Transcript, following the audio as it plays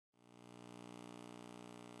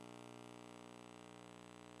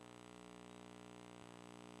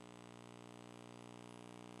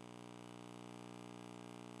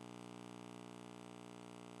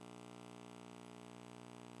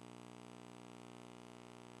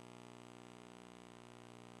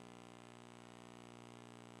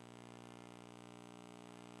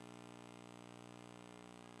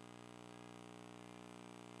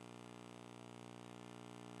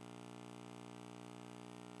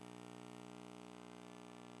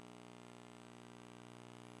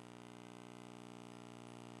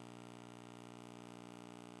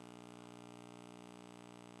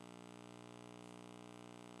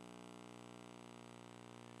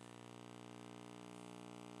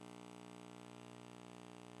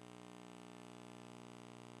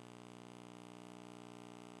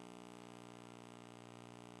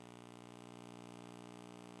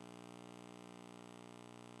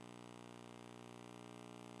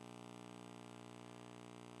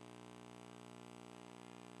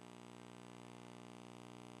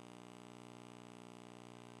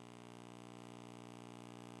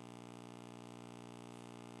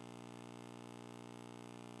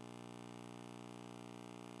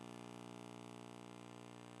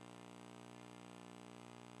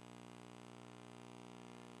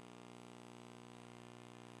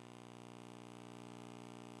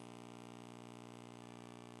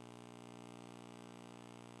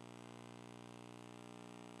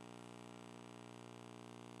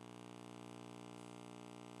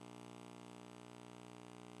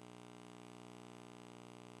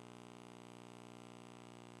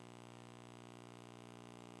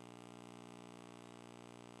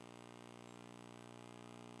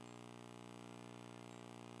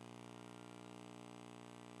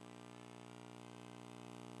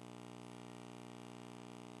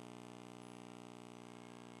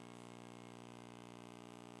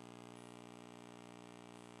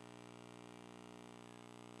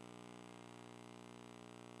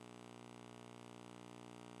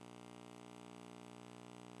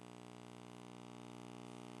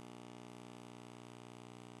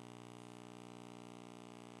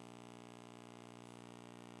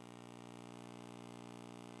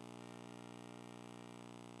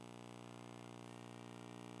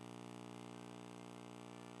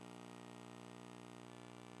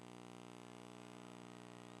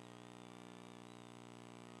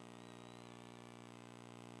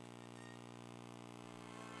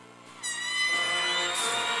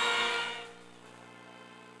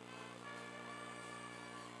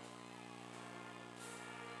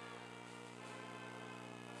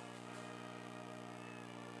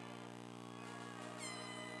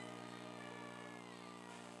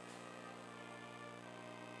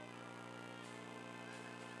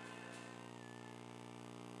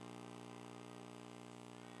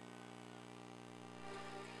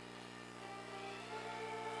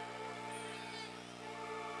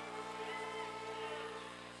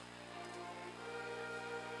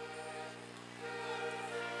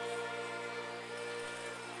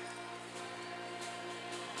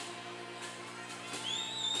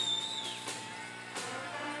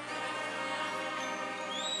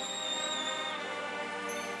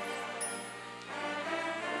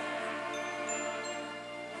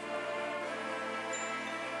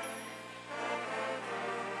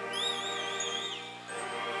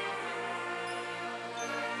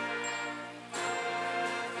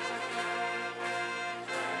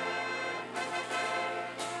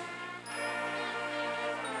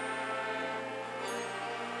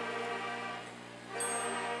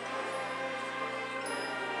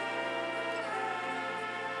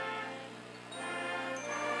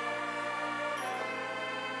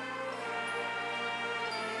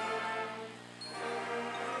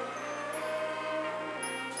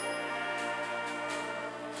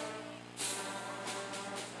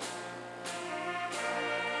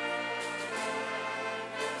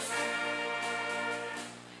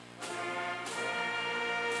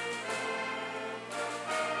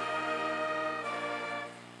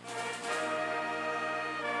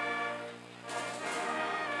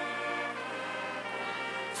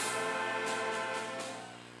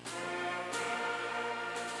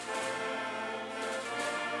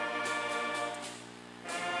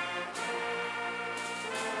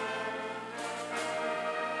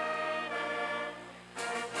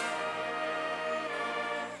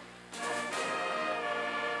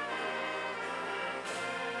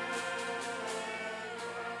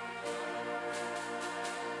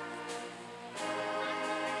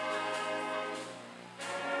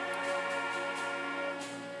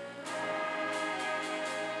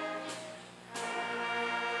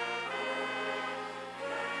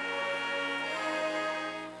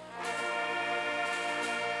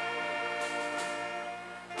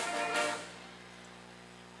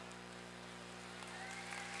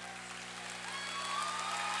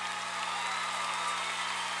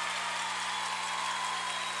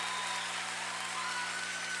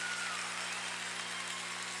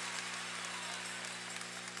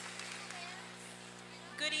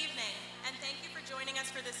joining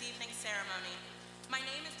us for this evening's ceremony. My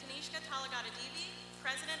name is Tanishka Talagadadevi,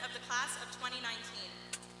 President of the Class of 2019.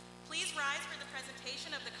 Please rise for the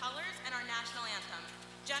presentation of the colors and our national anthem.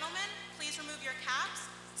 Gentlemen, please remove your caps.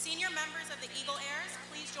 Senior members of the Eagle Heirs,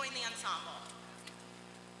 please join the ensemble.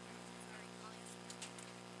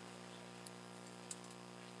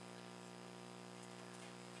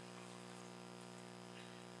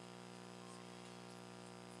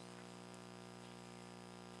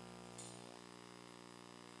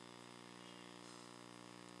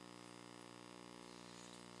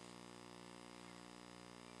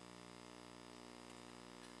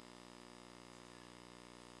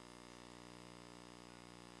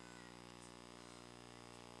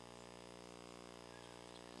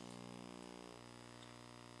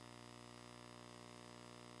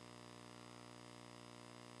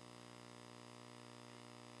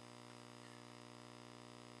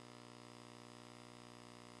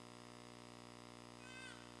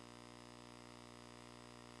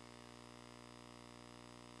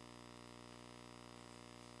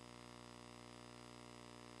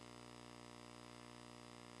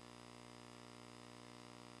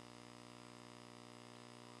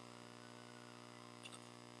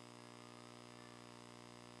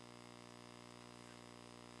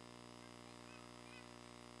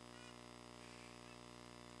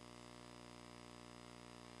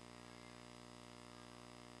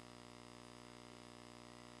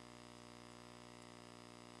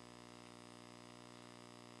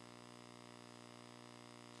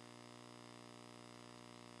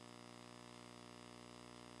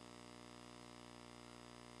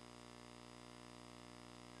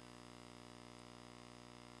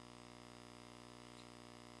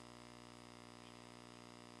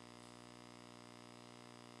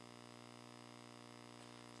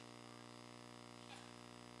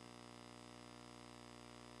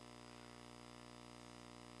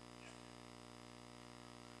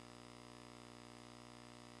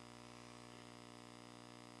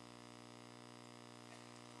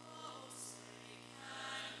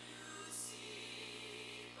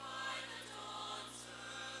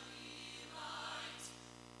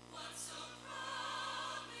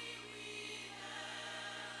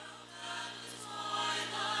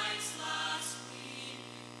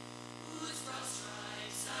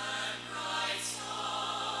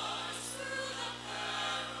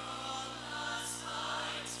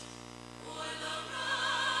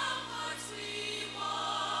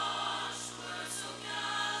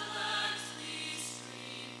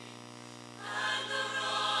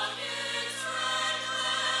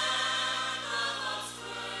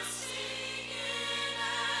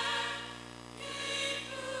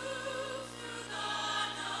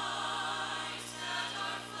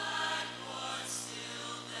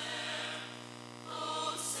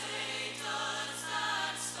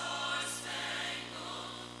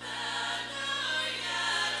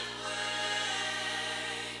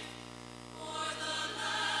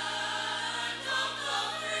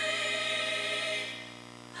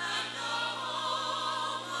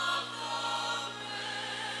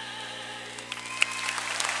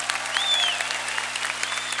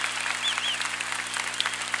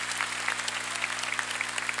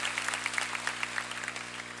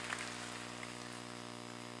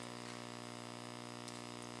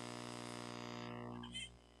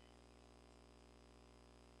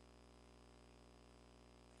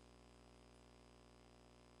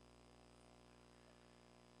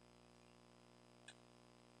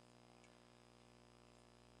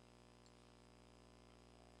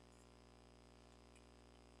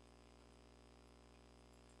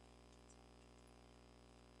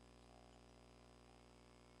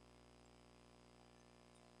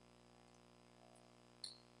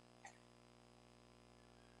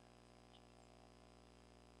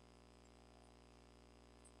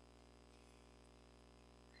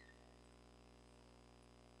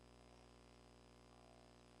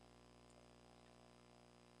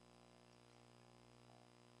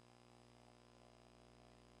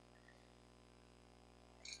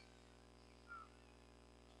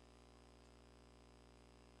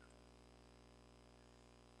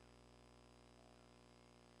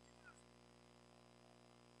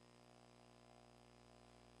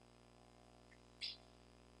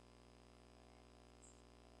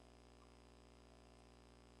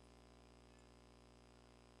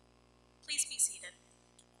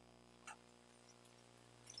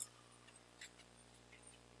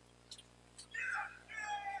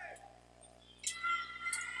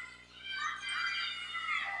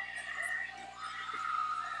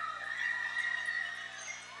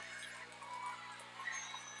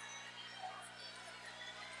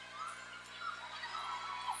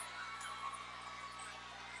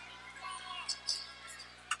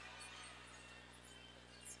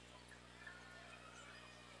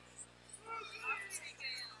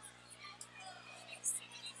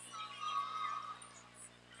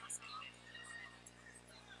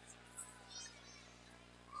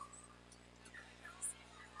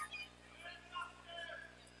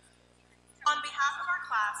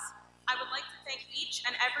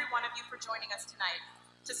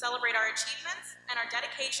 celebrate our achievements and our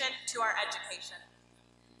dedication to our education.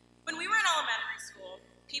 When we were in elementary school,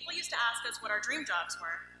 people used to ask us what our dream jobs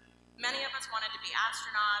were. Many of us wanted to be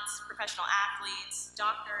astronauts, professional athletes,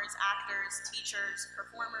 doctors, actors, teachers,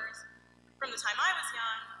 performers. From the time I was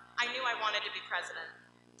young, I knew I wanted to be president.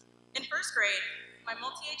 In first grade, my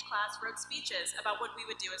multi-age class wrote speeches about what we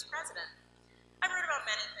would do as president. I wrote about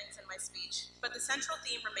many things in my speech, but the central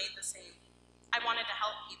theme remained the same. I wanted to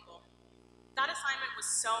help people. That assignment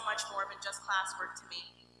was so much more than just classwork to me.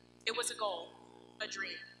 It was a goal, a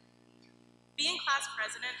dream. Being class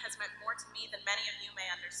president has meant more to me than many of you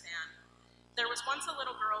may understand. There was once a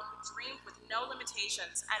little girl who dreamed with no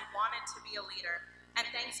limitations and wanted to be a leader, and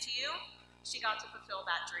thanks to you, she got to fulfill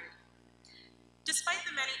that dream. Despite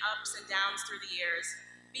the many ups and downs through the years,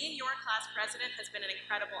 being your class president has been an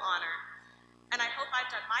incredible honor, and I hope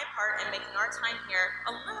I've done my part in making our time here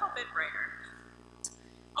a little bit brighter.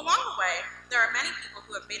 Along the way, there are many people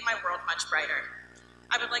who have made my world much brighter.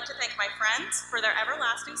 I would like to thank my friends for their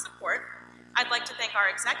everlasting support. I'd like to thank our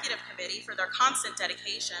executive committee for their constant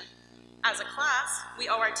dedication. As a class, we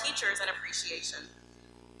owe our teachers an appreciation.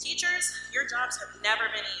 Teachers, your jobs have never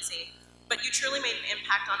been easy, but you truly made an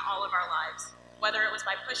impact on all of our lives, whether it was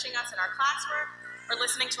by pushing us in our classwork or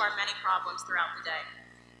listening to our many problems throughout the day.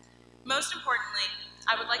 Most importantly,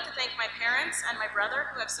 I would like to thank my parents and my brother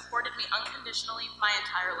who have supported me unconditionally my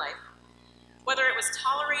entire life. Whether it was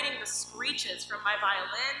tolerating the screeches from my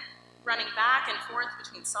violin, running back and forth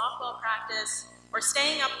between softball practice, or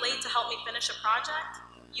staying up late to help me finish a project,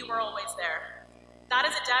 you were always there. That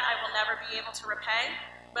is a debt I will never be able to repay,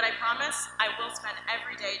 but I promise I will spend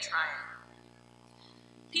every day trying.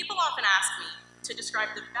 People often ask me to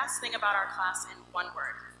describe the best thing about our class in one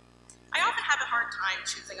word. I often have a hard time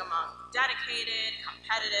choosing among dedicated,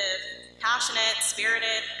 competitive, passionate,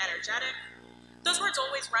 spirited, energetic. Those words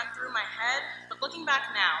always run through my head, but looking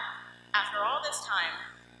back now, after all this time,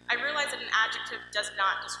 I realize that an adjective does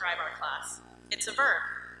not describe our class. It's a verb.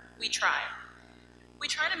 We try.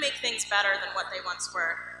 We try to make things better than what they once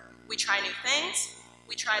were. We try new things.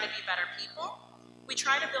 We try to be better people. We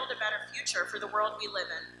try to build a better future for the world we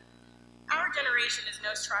live in. Our generation is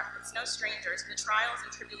no stranger to the trials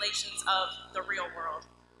and tribulations of the real world.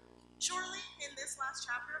 Surely, in this last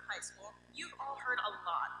chapter of high school, you've all heard a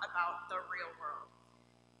lot about the real world.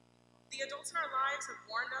 The adults in our lives have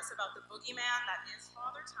warned us about the boogeyman that is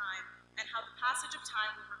Father Time and how the passage of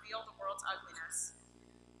time will reveal the world's ugliness.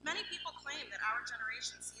 Many people claim that our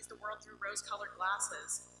generation sees the world through rose-colored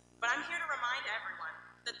glasses, but I'm here to remind everyone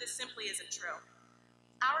that this simply isn't true.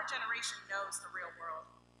 Our generation knows the real world.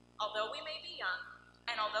 Although we may be young,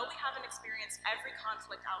 and although we haven't experienced every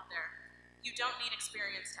conflict out there, you don't need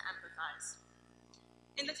experience to empathize.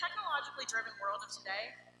 In the technologically driven world of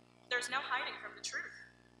today, there's no hiding from the truth.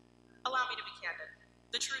 Allow me to be candid.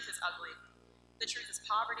 The truth is ugly. The truth is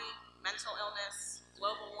poverty, mental illness,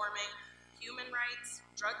 global warming, human rights,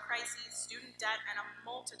 drug crises, student debt, and a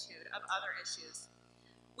multitude of other issues.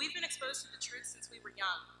 We've been exposed to the truth since we were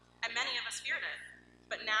young, and many of us feared it.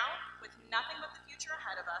 But now, with nothing but the future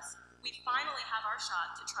ahead of us, we finally have our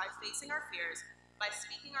shot to try facing our fears by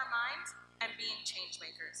speaking our minds and being change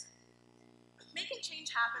makers. Making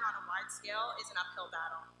change happen on a wide scale is an uphill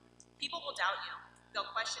battle. People will doubt you,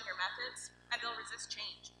 they'll question your methods, and they'll resist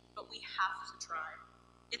change, but we have to try.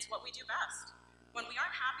 It's what we do best. When we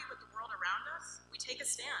aren't happy with the world around us, we take a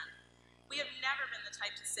stand. We have never been the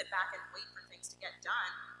type to sit back and wait for things to get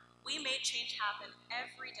done. We made change happen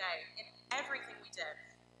every day in everything we did,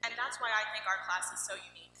 and that's why I think our class is so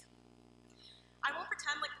unique. I won't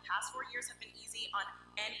pretend like the past 4 years have been easy on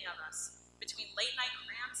any of us. Between late-night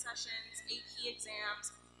cram sessions, AP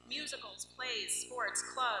exams, musicals, plays, sports,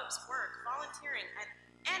 clubs, work, volunteering, and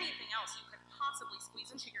anything else you could possibly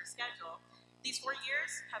squeeze into your schedule, these 4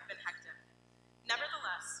 years have been hectic.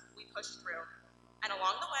 Nevertheless, we pushed through, and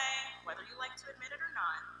along the way, whether you like to admit it or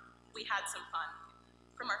not, we had some fun.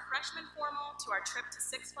 From our freshman formal to our trip to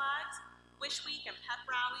Six Flags, Wish Week and pep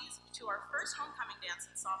rallies to our first homecoming dance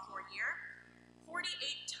in sophomore year, 48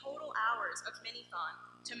 total hours of mini-thon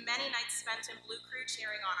to many nights spent in Blue Crew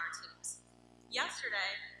cheering on our teams.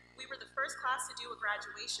 Yesterday, we were the first class to do a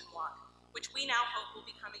graduation walk, which we now hope will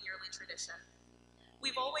become a yearly tradition.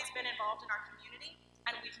 We've always been involved in our community,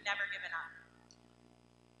 and we've never given up.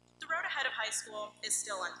 The road ahead of high school is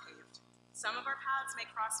still unpaved. Some of our paths may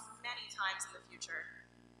cross many times in the future.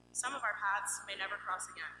 Some of our paths may never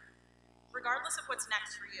cross again. Regardless of what's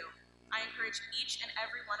next for you, I encourage each and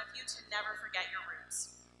every one of you to never forget your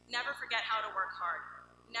roots. Never forget how to work hard.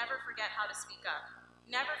 Never forget how to speak up.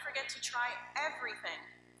 Never forget to try everything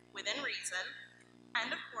within reason.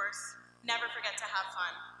 And of course, never forget to have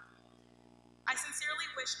fun. I sincerely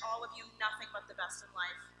wish all of you nothing but the best in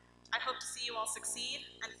life. I hope to see you all succeed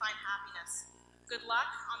and find happiness. Good luck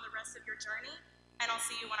on the rest of your journey, and I'll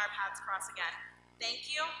see you when our paths cross again. Thank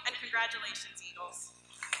you, and congratulations, Eagles.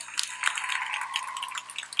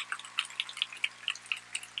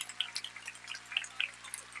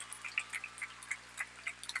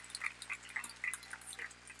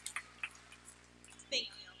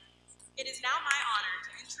 Thank you. It is now my honor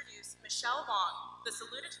to introduce Michelle Wong, the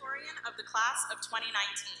salutatorian of the class of 2019.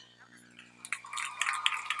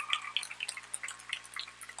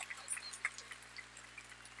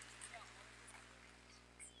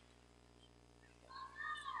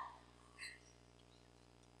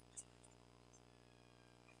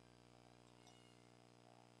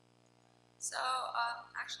 So,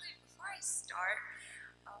 actually, before I start,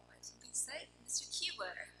 I have something to say. Mr.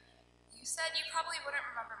 Keebler, you said you probably wouldn't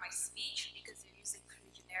remember my speech because you're usually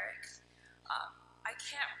pretty generic. I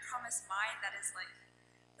can't promise mine that is like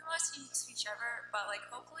the most unique speech ever, but like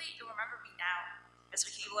hopefully you'll remember me now, Mr.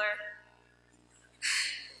 Keebler.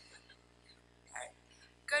 Alright.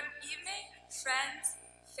 Good evening, friends,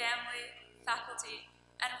 family, faculty,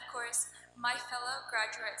 and of course, my fellow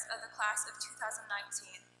graduates of the class of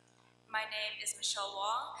 2019. My name is Michelle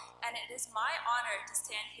Wong, and it is my honor to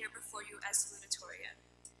stand here before you as salutatorian.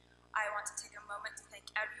 I want to take a moment to thank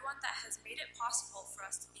everyone that has made it possible for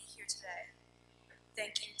us to be here today.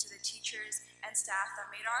 Thank you to the teachers and staff that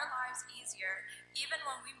made our lives easier, even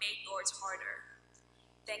when we made yours harder.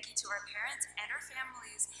 Thank you to our parents and our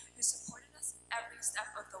families who supported us every step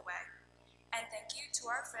of the way. And thank you to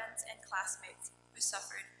our friends and classmates who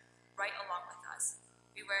suffered right along with us.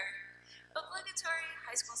 We were obligatory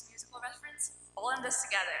High School's Musical reference, all in this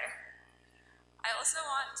together. I also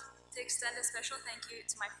want to extend a special thank you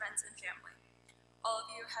to my friends and family. All of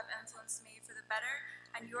you have influenced me for the better,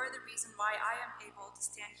 and you are the reason why I am able to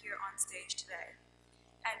stand here on stage today.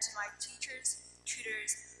 And to my teachers,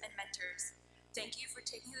 tutors, and mentors, thank you for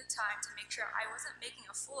taking the time to make sure I wasn't making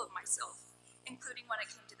a fool of myself, including when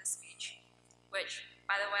it came to the speech. Which,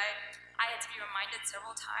 by the way, I had to be reminded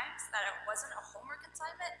several times that it wasn't a homework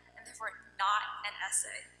assignment and therefore not an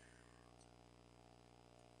essay.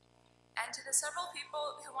 And to the several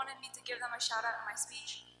people who wanted me to give them a shout out in my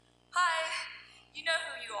speech, hi, you know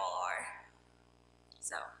who you all are.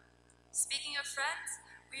 So, speaking of friends,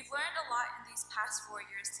 we've learned a lot in these past 4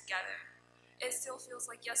 years together. It still feels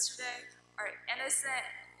like yesterday our innocent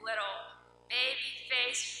little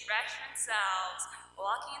baby-faced freshman selves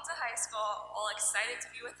walking into high school, all excited to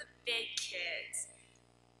be with the big kids.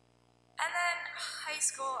 And then high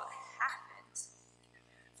school happened.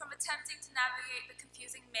 From attempting to navigate the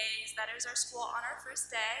confusing maze that is our school on our first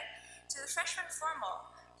day, to the freshman formal,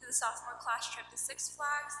 to the sophomore class trip to Six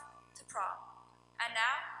Flags, to prom, and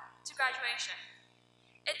now to graduation.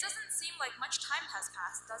 It doesn't seem like much time has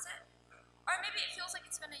passed, does it? Or maybe it feels like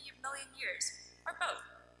it's been a million years, or both,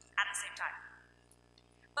 at the same time.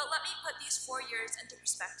 But let me put these 4 years into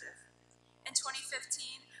perspective. In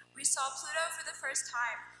 2015, we saw Pluto for the first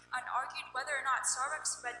time and argued whether or not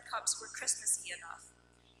Starbucks red cups were Christmassy enough.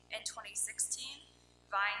 In 2016,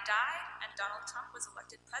 Vine died and Donald Trump was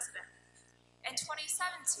elected president. In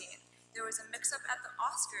 2017, there was a mix-up at the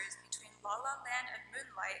Oscars between La La Land and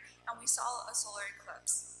Moonlight, and we saw a solar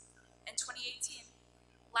eclipse. In 2018,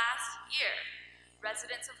 last year,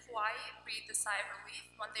 residents of Hawaii breathed a sigh of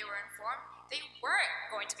relief when they were informed they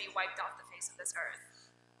weren't going to be wiped off the face of this earth.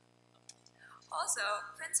 Also,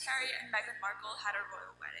 Prince Harry and Meghan Markle had a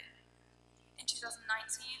royal wedding. In 2019,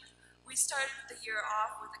 we started the year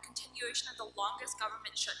off with a continuation of the longest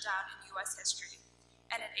government shutdown in U.S. history,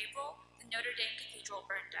 and in April, the Notre Dame Cathedral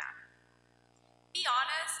burned down. Be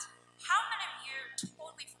honest, how many of you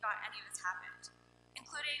totally forgot any of this happened,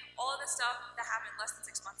 including all of the stuff that happened less than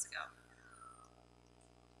 6 months ago?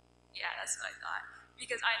 Yeah, that's what I thought,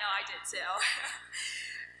 because I know I did too.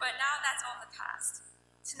 But now that's all in the past.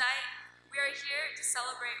 Tonight, we are here to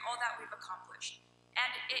celebrate all that we've accomplished,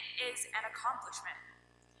 and it is an accomplishment.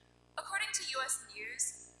 According to US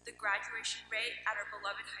News, the graduation rate at our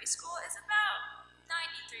beloved high school is about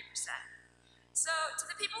 93%. So, to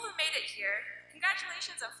the people who made it here,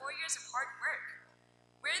 congratulations on 4 years of hard work.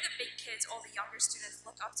 We're the big kids all the younger students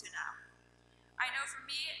look up to now. I know for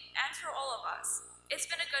me, and for all of us, it's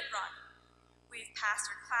been a good run. We've passed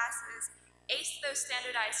our classes, aced those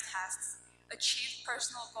standardized tests, achieved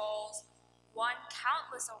personal goals, won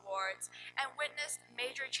countless awards, and witnessed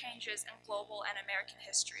major changes in global and American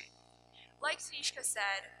history. Like Tanishka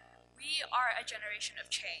said, we are a generation of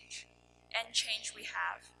change, and change we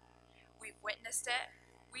have. We've witnessed it,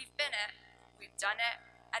 we've been it, we've done it,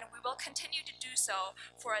 and we will continue to do so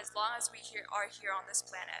for as long as we are here on this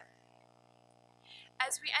planet.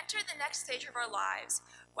 As we enter the next stage of our lives,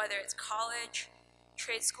 whether it's college,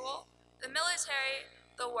 trade school, the military,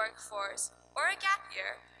 the workforce, or a gap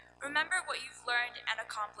year, remember what you've learned and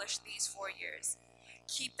accomplished these 4 years.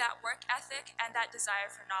 Keep that work ethic and that desire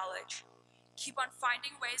for knowledge. Keep on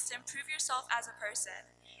finding ways to improve yourself as a person.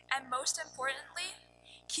 And most importantly,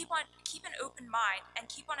 keep an open mind and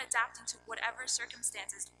keep on adapting to whatever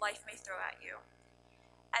circumstances life may throw at you.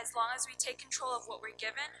 As long as we take control of what we're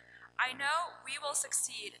given, I know we will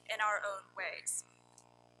succeed in our own ways.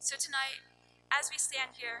 So tonight, as we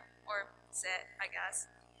stand here, or sit, I guess,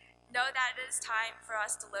 know that it is time for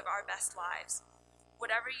us to live our best lives.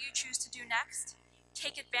 Whatever you choose to do next,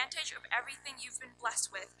 take advantage of everything you've been blessed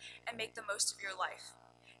with and make the most of your life.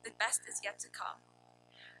 The best is yet to come.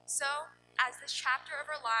 So, as this chapter of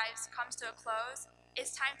our lives comes to a close,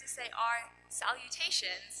 it's time to say our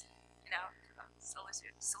salutations.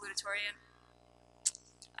 Salutatorian.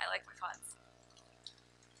 I like my puns.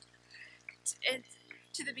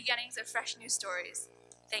 To the beginnings of fresh new stories.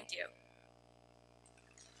 Thank you.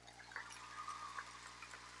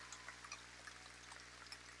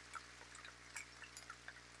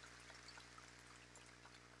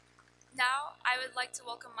 Now, I would like to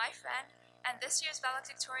welcome my friend and this year's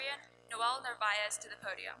valedictorian, Noel Narvaez, to the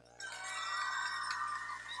podium.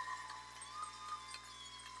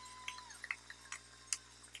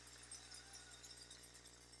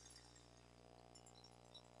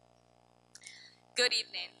 Good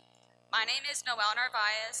evening. My name is Noel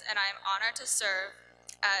Narvaez, and I am honored to serve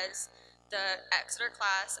as the Exeter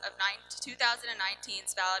class of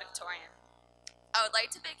 2019's valedictorian. I would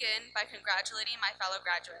like to begin by congratulating my fellow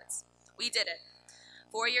graduates. We did it.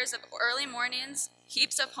 4 years of early mornings,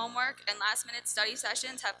 heaps of homework, and last-minute study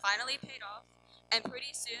sessions have finally paid off, and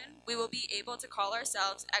pretty soon we will be able to call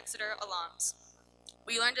ourselves Exeter alums.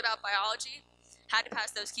 We learned about biology, had to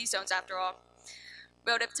pass those keystones after all,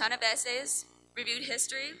 wrote a ton of essays, reviewed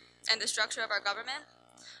history and the structure of our government,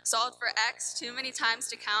 solved for X too many times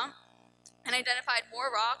to count, and identified more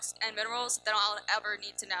rocks and minerals than I'll ever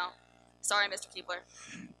need to know. Sorry, Mr. Keebler.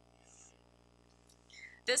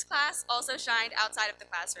 This class also shined outside of the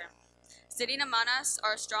classroom. Sitting among us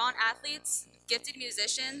are strong athletes, gifted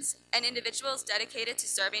musicians, and individuals dedicated to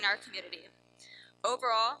serving our community.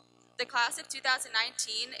 Overall, the class of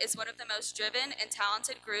 2019 is one of the most driven and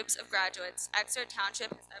talented groups of graduates Exeter Township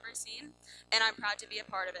has ever seen, and I'm proud to be a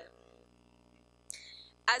part of it.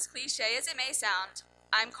 As cliche as it may sound,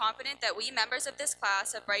 I'm confident that we members of this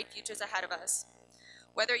class have bright futures ahead of us.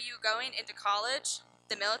 Whether you're going into college,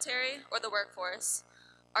 the military, or the workforce,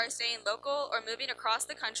 are staying local or moving across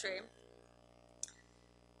the country,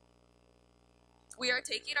 we are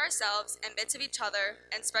taking ourselves and bits of each other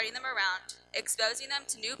and spreading them around, exposing them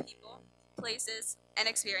to new people, places, and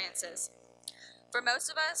experiences. For most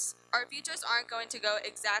of us, our futures aren't going to go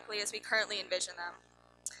exactly as we currently envision them.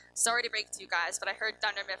 Sorry to break it to you guys, but I heard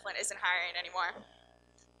Dunder Mifflin isn't hiring anymore.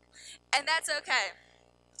 And that's okay.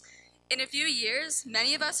 In a few years,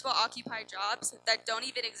 many of us will occupy jobs that don't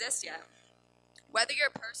even exist yet. Whether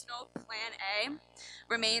your personal plan A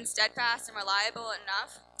remains steadfast and reliable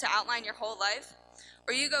enough to outline your whole life,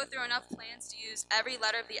 or you go through enough plans to use every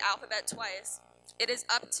letter of the alphabet twice, it is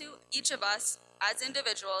up to each of us as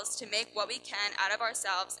individuals to make what we can out of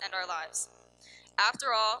ourselves and our lives. After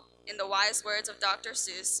all, in the wise words of Dr.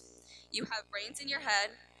 Seuss, you have brains in your head,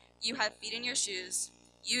 you have feet in your shoes,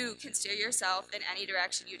 you can steer yourself in any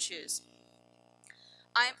direction you choose.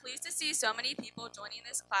 I am pleased to see so many people joining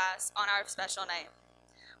this class on our special night.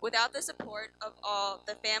 Without the support of all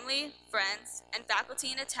the family, friends, and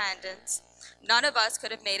faculty in attendance, none of us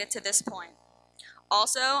could have made it to this point.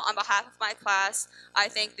 Also, on behalf of my class, I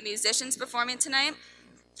thank the musicians performing tonight,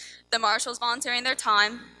 the marshals volunteering their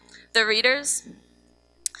time, the readers,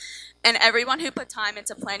 and everyone who put time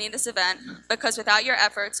into planning this event, because without your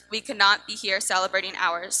efforts, we could not be here celebrating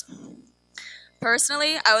ours.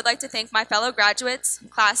 Personally, I would like to thank my fellow graduates,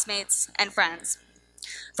 classmates, and friends.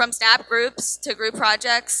 From snap groups to group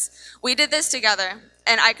projects, we did this together,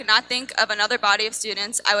 and I could not think of another body of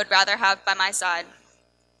students I would rather have by my side.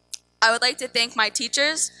 I would like to thank my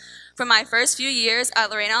teachers from my first few years at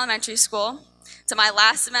Lorraine Elementary School to my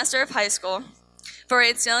last semester of high school for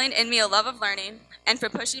instilling in me a love of learning and for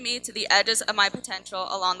pushing me to the edges of my potential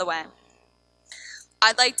along the way.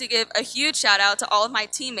 I'd like to give a huge shout out to all of my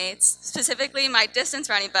teammates, specifically my distance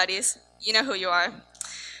running buddies, you know who you are,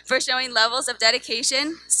 for showing levels of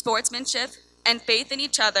dedication, sportsmanship, and faith in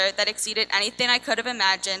each other that exceeded anything I could have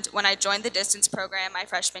imagined when I joined the distance program my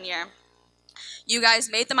freshman year. You guys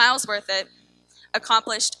made the miles worth it,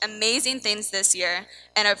 accomplished amazing things this year,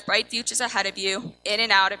 and have bright futures ahead of you in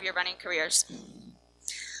and out of your running careers.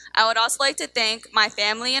 I would also like to thank my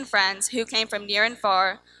family and friends who came from near and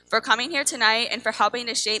far for coming here tonight and for helping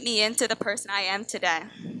to shape me into the person I am today.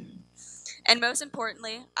 And most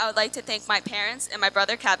importantly, I would like to thank my parents and my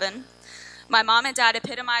brother Kevin. My mom and dad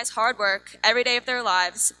epitomize hard work every day of their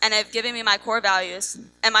lives and have given me my core values.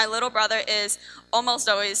 And my little brother is almost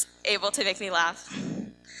always able to make me laugh.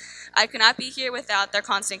 I could not be here without their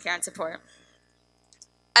constant care and support.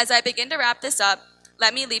 As I begin to wrap this up,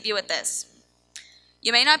 let me leave you with this.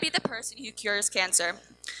 You may not be the person who cures cancer,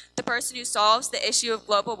 the person who solves the issue of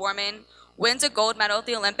global warming, wins a gold medal at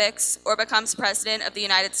the Olympics, or becomes president of the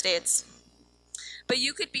United States. But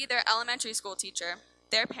you could be their elementary school teacher,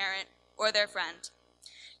 their parent, or their friend.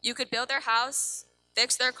 You could build their house,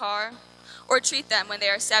 fix their car, or treat them when they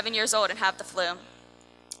are 7 years old and have the flu.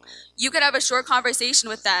 You could have a short conversation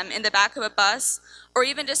with them in the back of a bus, or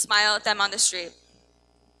even just smile at them on the street.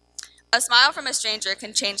 A smile from a stranger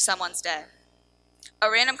can change someone's day. A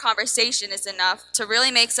random conversation is enough to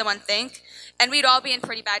really make someone think, and we'd all be in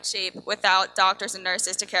pretty bad shape without doctors and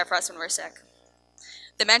nurses to care for us when we're sick.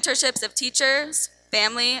 The mentorships of teachers,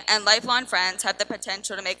 family, and lifelong friends have the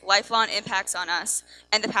potential to make lifelong impacts on us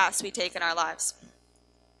and the paths we take in our lives.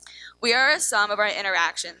 We are a sum of our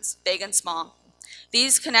interactions, big and small.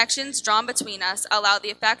 These connections drawn between us allow the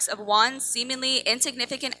effects of one seemingly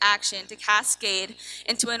insignificant action to cascade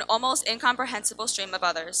into an almost incomprehensible stream of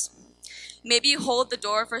others. Maybe you hold the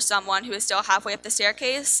door for someone who is still halfway up the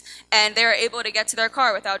staircase and they are able to get to their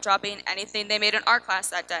car without dropping anything they made in art class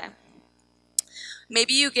that day.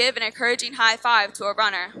 Maybe you give an encouraging high five to a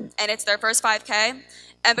runner and it's their first 5K,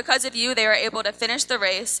 and because of you, they are able to finish the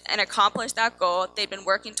race and accomplish that goal they've been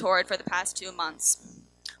working toward for the past 2 months.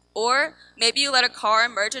 Or maybe you let a car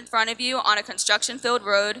merge in front of you on a construction-filled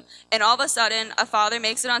road, and all of a sudden, a father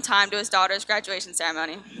makes it on time to his daughter's graduation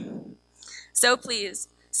ceremony. So please,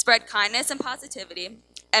 spread kindness and positivity,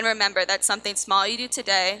 and remember that something small you do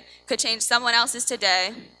today could change someone else's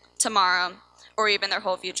today, tomorrow, or even their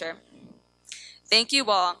whole future. Thank you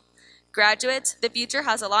all. Graduates, the future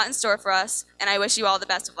has a lot in store for us, and I wish you all the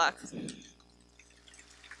best of luck.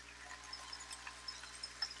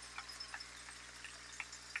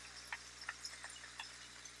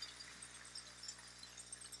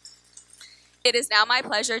 It is now my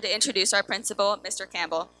pleasure to introduce our principal, Mr.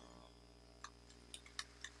 Campbell.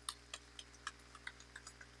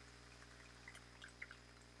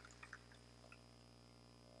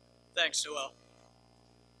 Thanks, Noel.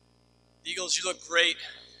 Eagles, you look great.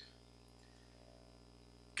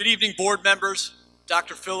 Good evening, board members,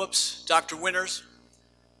 Dr. Phillips, Dr. Winters,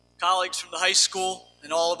 colleagues from the high school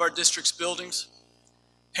and all of our district's buildings,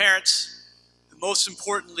 parents, and most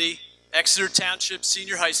importantly, Exeter Township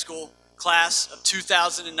Senior High School, class of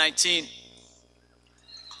 2019.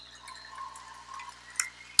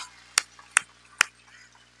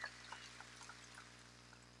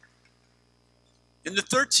 In the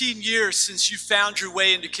 13 years since you found your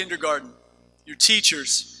way into kindergarten, your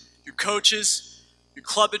teachers, your coaches, your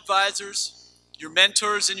club advisors, your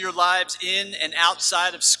mentors in your lives in and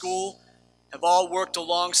outside of school have all worked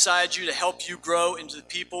alongside you to help you grow into the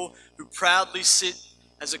people who proudly sit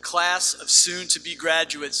as a class of soon-to-be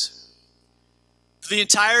graduates. For the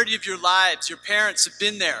entirety of your lives, your parents have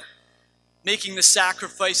been there, making the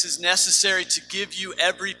sacrifices necessary to give you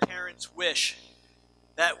every parent's wish,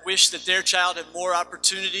 that wish that their child had more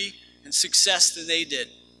opportunity and success than they did.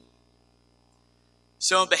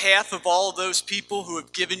 So on behalf of all of those people who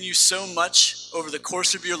have given you so much over the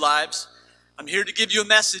course of your lives, I'm here to give you a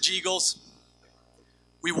message, Eagles.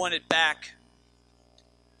 We want it back.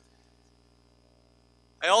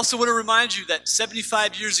 I also want to remind you that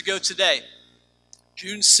 75 years ago today,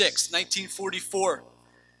 June 6, 1944,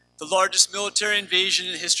 the largest military invasion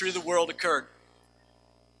in the history of the world occurred.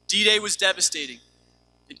 D-Day was devastating.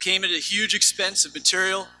 It came at a huge expense of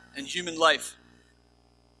material and human life.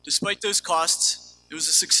 Despite those costs, it was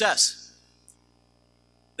a success.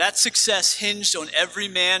 That success hinged on every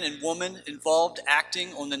man and woman involved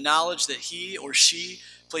acting on the knowledge that he or she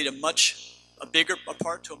played a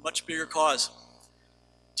part to a much bigger cause.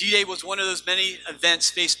 D-Day was one of those many events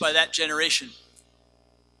faced by that generation.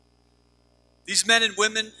 These men and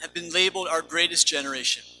women have been labeled our greatest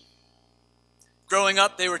generation. Growing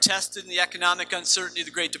up, they were tested in the economic uncertainty of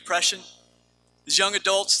the Great Depression. As young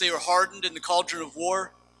adults, they were hardened in the cauldron of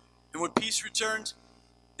war. And when peace returned,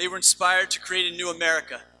 they were inspired to create a new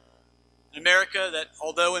America. An America that,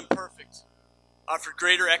 although imperfect, offered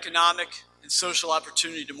greater economic and social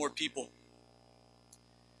opportunity to more people.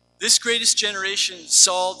 This greatest generation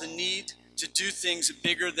saw the need to do things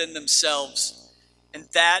bigger than themselves. And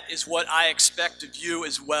that is what I expect of you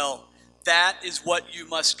as well. That is what you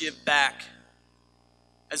must give back.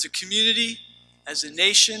 As a community, as a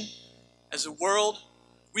nation, as a world,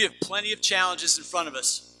 we have plenty of challenges in front of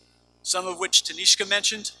us, some of which Tanishka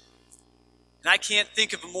mentioned, and I can't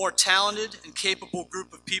think of a more talented and capable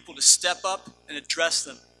group of people to step up and address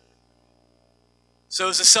them. So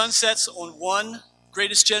as the sun sets on one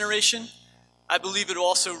greatest generation, I believe it will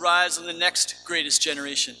also rise on the next greatest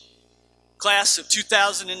generation. Class of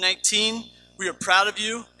 2019, we are proud of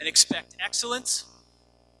you and expect excellence.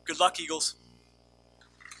 Good luck, Eagles.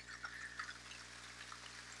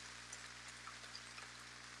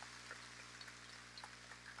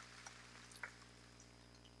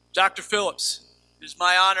 Dr. Phillips, it is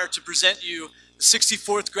my honor to present you the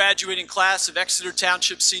 64th graduating class of Exeter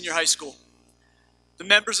Township Senior High School. The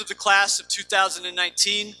members of the class of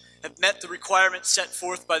 2019 have met the requirements set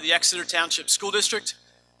forth by the Exeter Township School District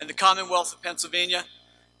and the Commonwealth of Pennsylvania,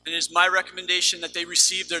 and it is my recommendation that they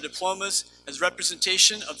receive their diplomas as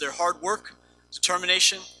representation of their hard work,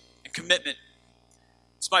 determination, and commitment.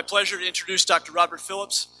 It's my pleasure to introduce Dr. Robert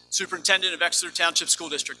Phillips, Superintendent of Exeter Township School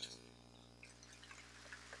District.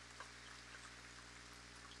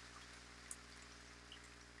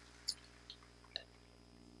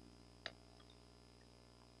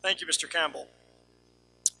 Thank you, Mr. Campbell.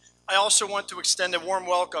 I also want to extend a warm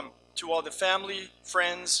welcome to all the family,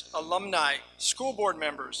 friends, alumni, school board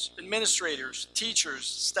members, administrators, teachers,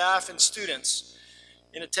 staff, and students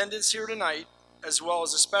in attendance here tonight, as well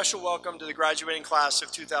as a special welcome to the graduating class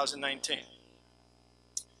of 2019.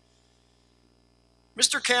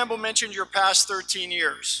 Mr. Campbell mentioned your past 13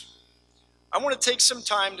 years. I want to take some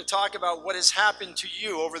time to talk about what has happened to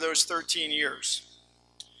you over those 13 years.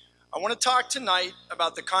 I want to talk tonight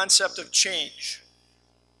about the concept of change.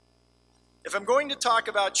 If I'm going to talk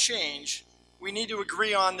about change, we need to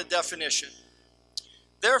agree on the definition.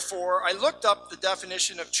 Therefore, I looked up the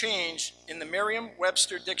definition of change in the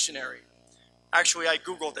Merriam-Webster dictionary. Actually, I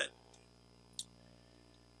Googled it.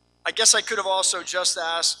 I guess I could have also just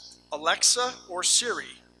asked Alexa or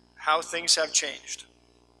Siri how things have changed.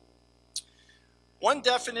 One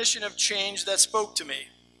definition of change that spoke to me: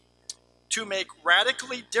 to make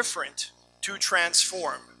radically different, to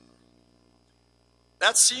transform.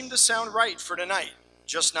 That seemed to sound right for tonight,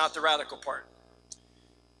 just not the radical part.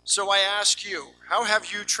 So I ask you, how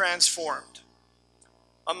have you transformed?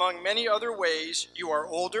 Among many other ways, you are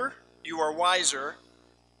older, you are wiser,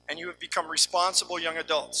 and you have become responsible young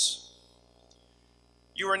adults.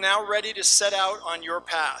 You are now ready to set out on your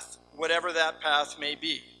path, whatever that path may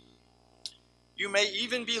be. You may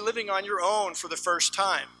even be living on your own for the first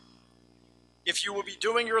time. If you will be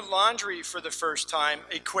doing your laundry for the first time,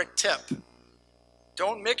 a quick tip: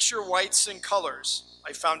 don't mix your whites and colors.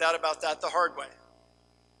 I found out about that the hard way.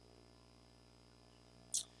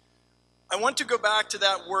 I want to go back to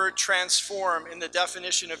that word transform in the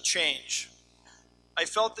definition of change. I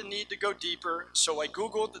felt the need to go deeper, so I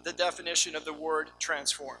Googled the definition of the word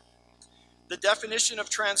transform. The definition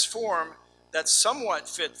of transform that's somewhat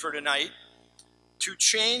fit for tonight: to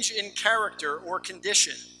change in character or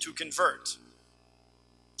condition, to convert.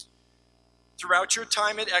 Throughout your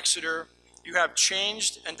time at Exeter, you have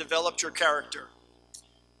changed and developed your character.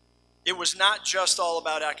 It was not just all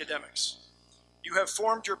about academics. You have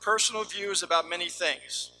formed your personal views about many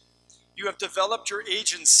things. You have developed your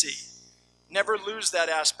agency. Never lose that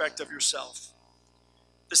aspect of yourself.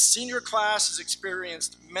 The senior class has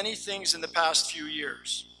experienced many things in the past few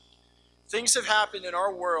years. Things have happened in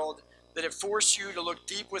our world that have forced you to look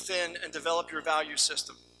deep within and develop your value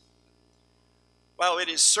system. While it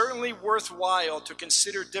is certainly worthwhile to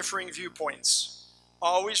consider differing viewpoints,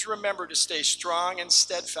 always remember to stay strong and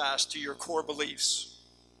steadfast to your core beliefs.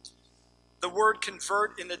 The word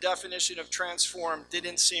convert in the definition of transform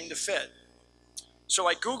didn't seem to fit. So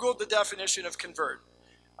I Googled the definition of convert.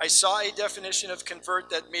 I saw a definition of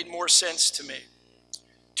convert that made more sense to me: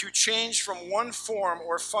 to change from one form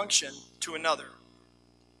or function to another.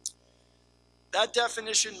 That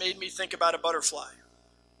definition made me think about a butterfly.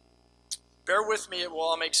 Bear with me, it will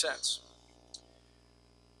all make sense.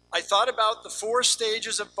 I thought about the four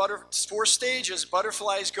stages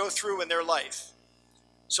butterflies go through in their life.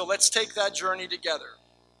 So let's take that journey together.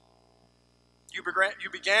 You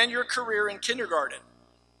began your career in kindergarten.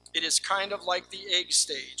 It is kind of like the egg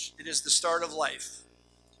stage. It is the start of life.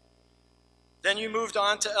 Then you moved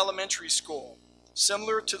on to elementary school,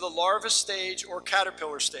 similar to the larva stage or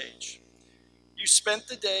caterpillar stage. You spent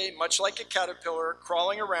the day, much like a caterpillar,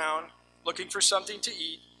 crawling around, looking for something to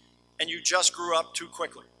eat, and you just grew up too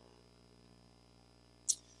quickly.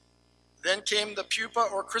 Then came the pupa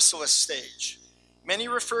or chrysalis stage. Many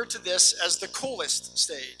refer to this as the coolest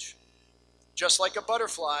stage. Just like a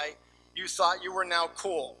butterfly, you thought you were now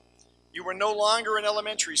cool. You were no longer in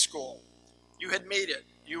elementary school. You had made it.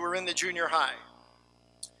 You were in the junior high.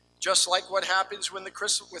 Just like what happens when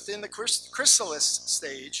within the chrysalis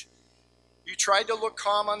stage, you tried to look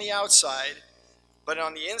calm on the outside, but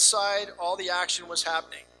on the inside, all the action was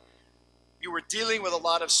happening. You were dealing with a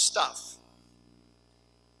lot of stuff.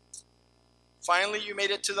 Finally, you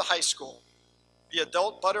made it to the high school. The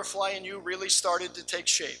adult butterfly in you really started to take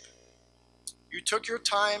shape. You took your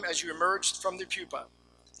time as you emerged from the pupa.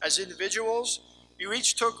 As individuals, you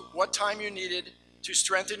each took what time you needed to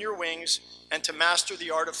strengthen your wings and to master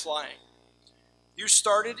the art of flying. You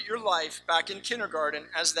started your life back in kindergarten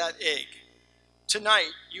as that egg.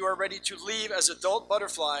 Tonight, you are ready to leave as adult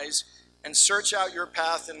butterflies and search out your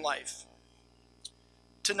path in life.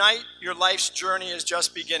 Tonight, your life's journey is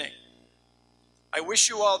just beginning. I wish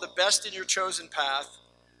you all the best in your chosen path.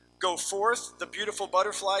 Go forth, the beautiful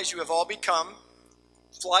butterflies you have all become.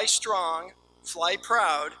 Fly strong, fly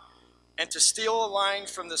proud, and to steal a line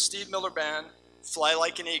from the Steve Miller Band, fly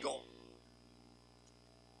like an eagle.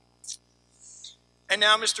 And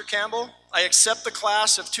now, Mr. Campbell, I accept the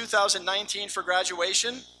class of 2019 for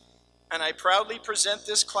graduation, and I proudly present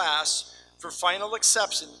this class for final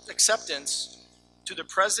acceptance to the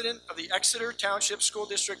President of the Exeter Township School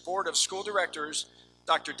District Board of School Directors,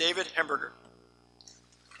 Dr. David Hemberger.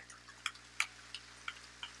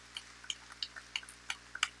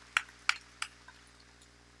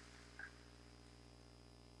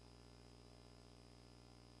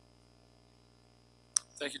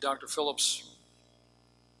 Thank you, Dr. Phillips.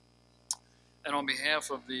 And on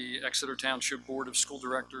behalf of the Exeter Township Board of School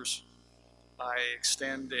Directors, I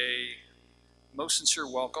extend a most sincere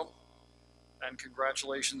welcome and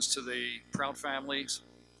congratulations to the proud families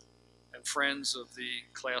and friends of the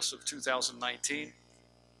class of 2019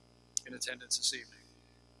 in attendance this evening.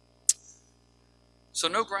 So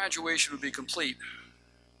no graduation would be complete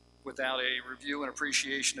without a review and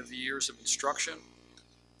appreciation of the years of instruction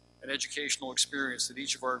and educational experience that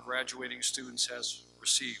each of our graduating students has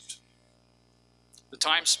received. The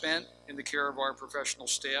time spent in the care of our professional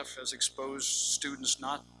staff has exposed students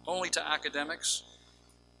not only to academics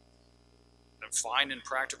and fine and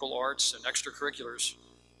practical arts and extracurriculars,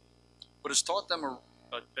 but has taught them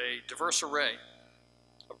a diverse array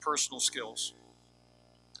of personal skills: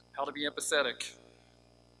 how to be empathetic,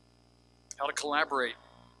 how to collaborate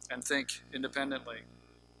and think independently,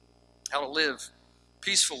 how to live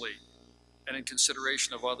peacefully and in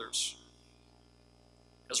consideration of others.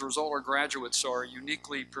 As a result, our graduates are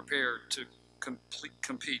uniquely prepared to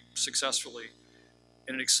compete successfully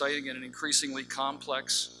in an exciting and an increasingly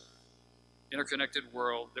complex, interconnected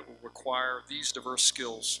world that will require these diverse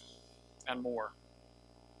skills and more.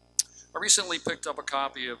 I recently picked up a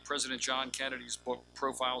copy of President John Kennedy's book,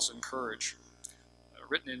 Profiles in Courage,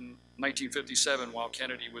 written in 1957 while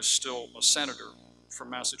Kennedy was still a senator from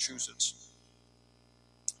Massachusetts.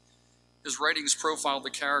 His writings profiled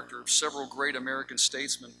the character of several great American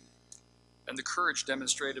statesmen and the courage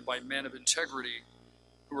demonstrated by men of integrity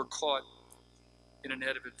who were caught in a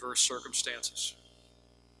net of adverse circumstances.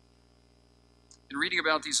 In reading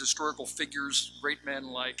about these historical figures, great men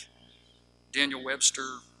like Daniel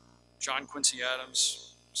Webster, John Quincy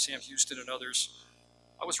Adams, Sam Houston, and others,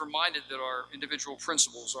 I was reminded that our individual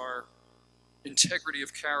principles, our integrity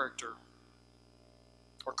of character,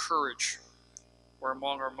 our courage, are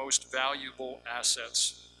among our most valuable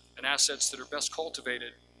assets, and assets that are best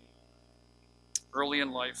cultivated early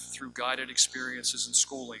in life through guided experiences in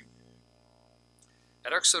schooling.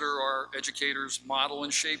 At Exeter, our educators model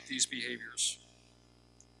and shape these behaviors,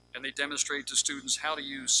 and they demonstrate to students how to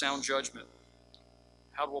use sound judgment,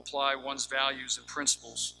 how to apply one's values and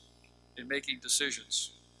principles in making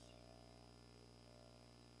decisions,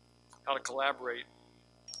 how to collaborate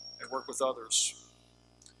and work with others.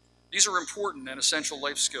 These are important and essential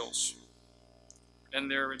life skills, and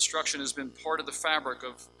their instruction has been part of the fabric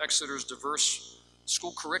of Exeter's diverse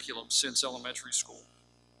school curriculum since elementary school.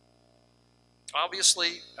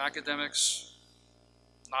 Obviously, academics,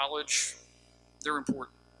 knowledge, they're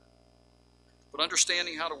important. But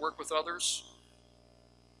understanding how to work with others,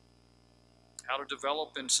 how to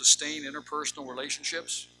develop and sustain interpersonal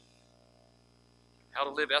relationships, how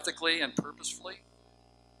to live ethically and purposefully,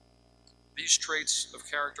 these traits of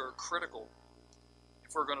character are critical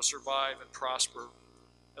if we're going to survive and prosper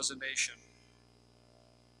as a nation.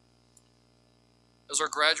 As our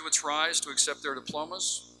graduates rise to accept their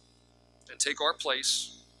diplomas and take our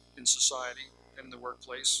place in society and in the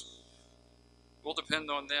workplace, we'll depend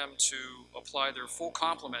on them to apply their full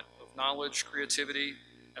complement of knowledge, creativity,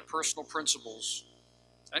 and personal principles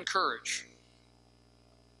and courage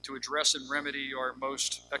to address and remedy our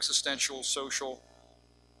most existential, social,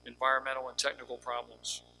 environmental and technical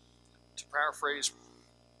problems. To paraphrase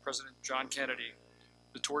President John Kennedy,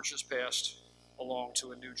 the torch is passed along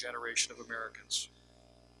to a new generation of Americans.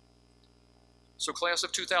 So class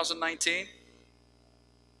of 2019,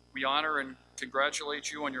 we honor and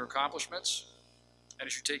congratulate you on your accomplishments. And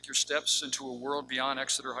as you take your steps into a world beyond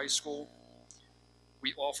Exeter High School,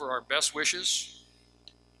 we offer our best wishes.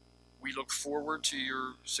 We look forward to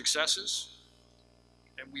your successes,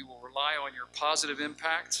 and we will rely on your positive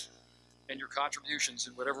impact and your contributions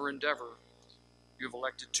in whatever endeavor you have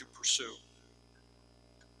elected to pursue.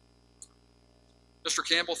 Mr.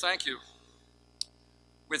 Campbell, thank you.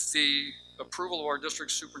 With the approval of our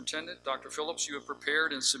district superintendent, Dr. Phillips, you have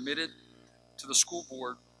prepared and submitted to the school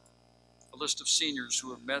board a list of seniors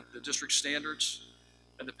who have met the district standards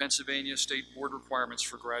and the Pennsylvania State Board requirements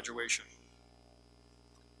for graduation.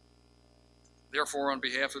 Therefore, on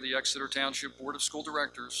behalf of the Exeter Township Board of School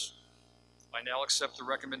Directors, I now accept the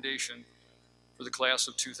recommendation for the class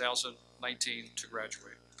of 2019 to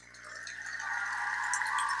graduate.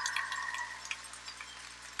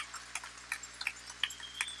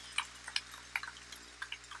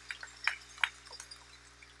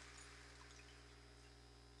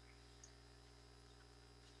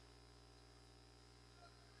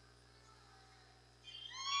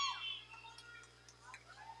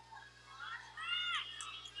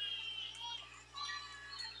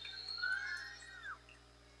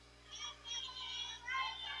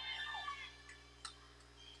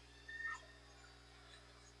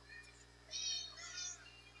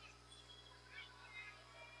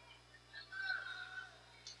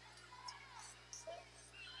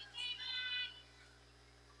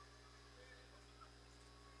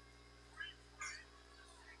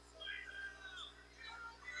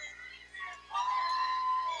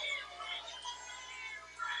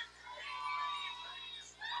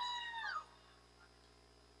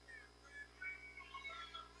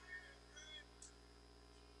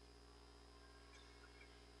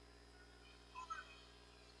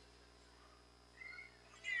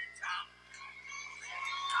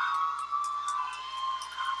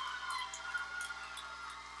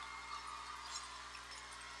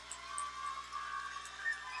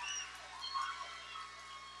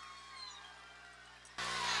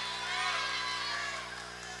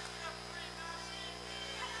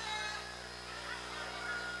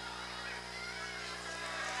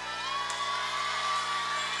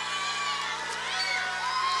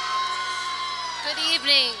 Good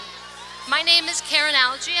evening. My name is Karen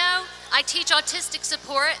Algio. I teach autistic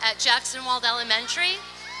support at Jackson Wald Elementary.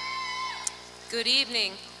 Good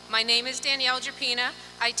evening. My name is Danielle Japina.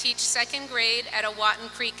 I teach second grade at Watton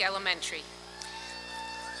Creek Elementary.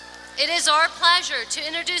 It is our pleasure to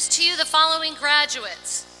introduce to you the following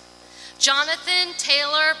graduates. Jonathan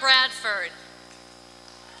Taylor Bradford.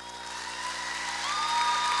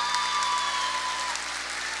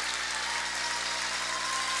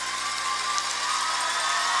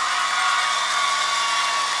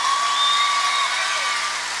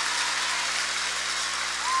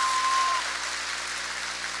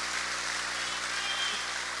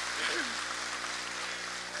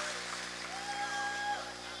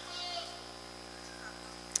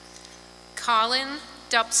 Colin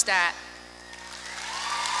Dubstat.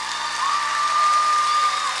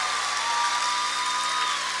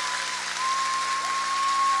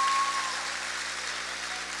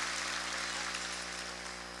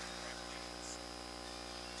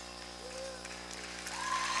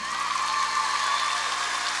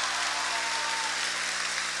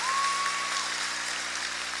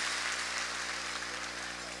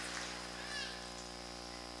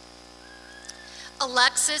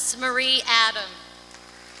 Alexis Marie Adam.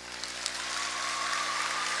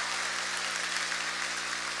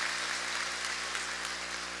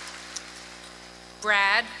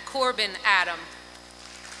 Brad Corbin Adam.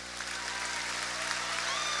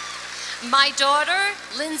 My daughter,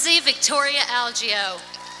 Lindsay Victoria Algio.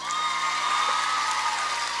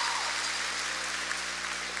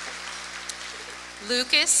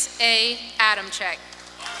 Lucas A. Adamczyk.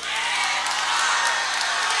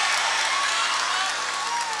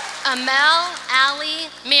 Amel Ali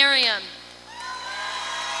Miriam.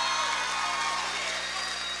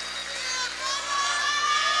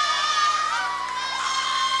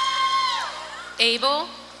 Abel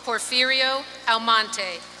Porfirio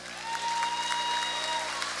Almonte.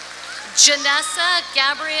 Janessa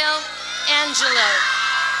Gabrielle Angelo.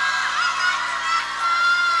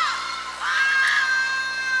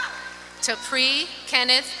 Tapri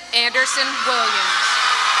Kenneth Anderson Williams.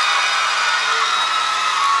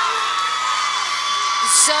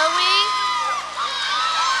 Zoe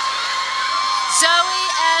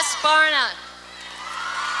Barna.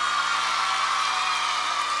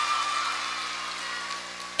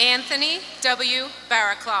 Anthony W.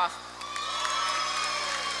 Barraclough.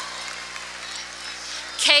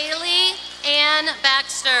 Kaylee Ann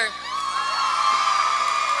Baxter.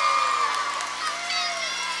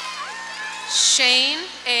 Shane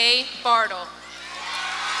A. Bartle.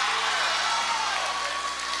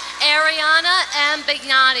 Ariana M.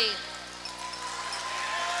 Bignati.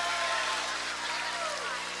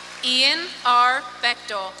 Ian R.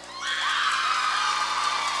 Bechtel.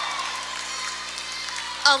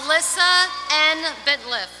 Alyssa N.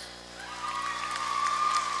 Bitliff.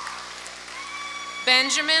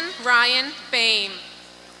 Benjamin Ryan Bame.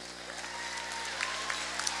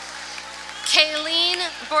 Kayleen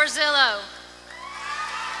Borzillo.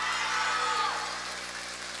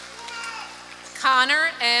 Connor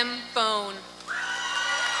M. Bone.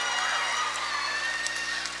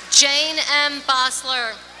 Jane M.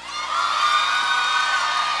 Bosler.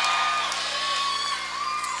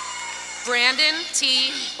 Brandon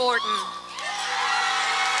T. Borton.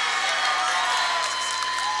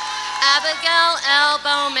 Abigail L.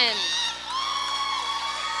 Bowman.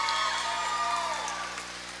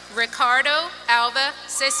 Ricardo Alva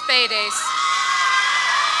Cespedes.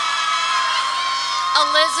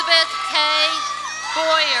 Elizabeth K.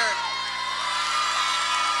 Boyer.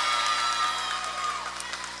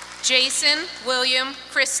 Jason William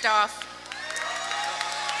Christoph.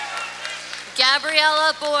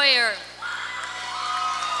 Gabriella Boyer.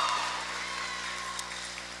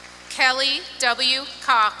 Kelly W.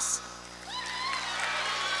 Cox.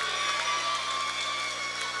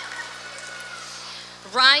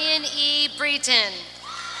 Ryan E. Breton.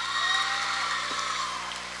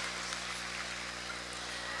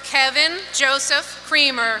 Kevin Joseph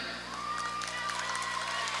Creamer.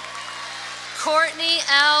 Courtney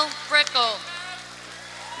L. Brickle.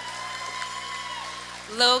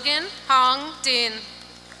 Logan Hong Din.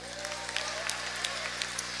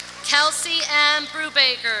 Kelsey M.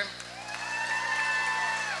 Brubaker.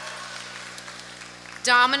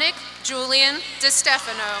 Dominic Julian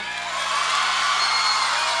DeStefano.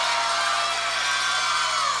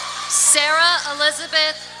 Sarah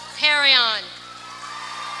Elizabeth Perrion.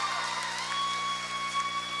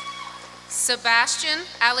 Sebastian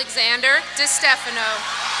Alexander DeStefano.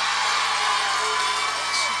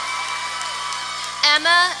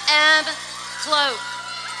 Emma M. Cloak.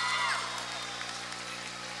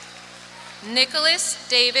 Nicholas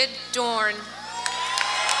David Dorn.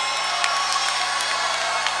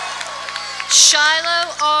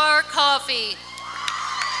 Shiloh R. Coffey.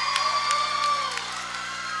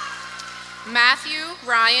 Matthew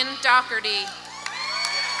Ryan Doherty.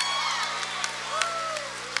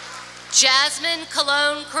 Jasmine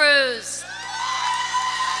Cologne Cruz.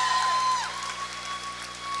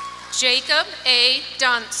 Jacob A.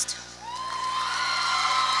 Dunst.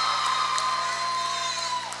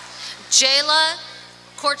 Jayla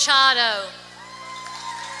Corchado.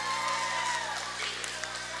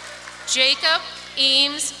 Jacob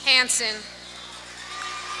Eames Hansen.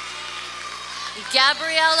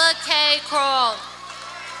 Gabriella K. Kroll.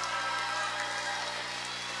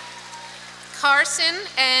 Carson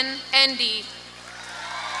N. Endy.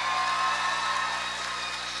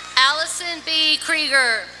 Allison B.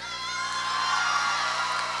 Krieger.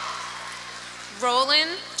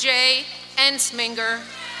 Roland J. Ensminger.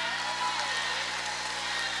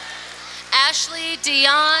 Ashley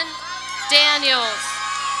Dion Daniels.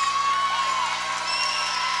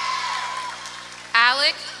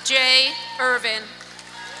 Alec J. Irvin.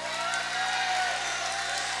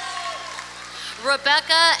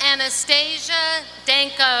 Rebecca Anastasia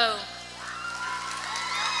Danko.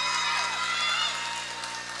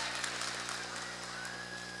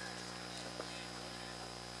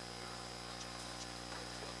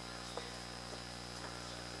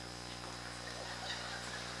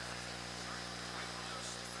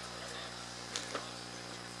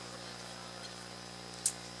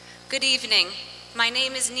 Good evening. My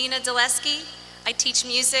name is Nina Dulesky. I teach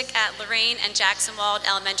music at Lorraine and Jackson Wald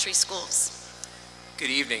Elementary Schools. Good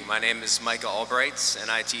evening. My name is Micah Albrights, and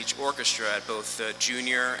I teach orchestra at both the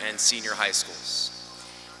junior and senior high schools.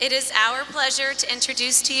 It is our pleasure to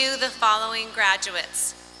introduce to you the following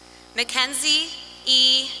graduates. Mackenzie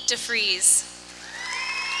E. DeFries.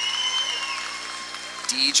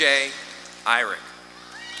 DJ Irick.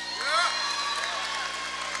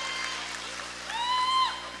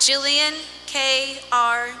 Jillian K.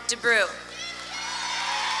 R. DeBrew.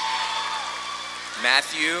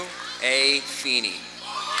 Matthew A. Feeney.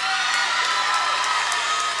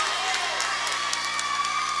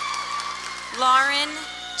 Lauren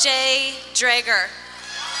J. Drager.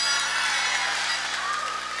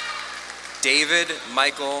 David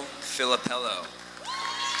Michael Filippello.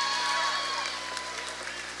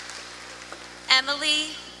 Emily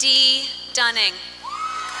D. Dunning.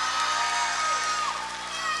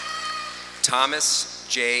 Thomas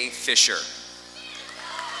J. Fisher.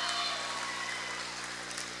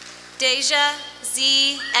 Deja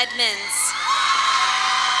Z. Edmonds.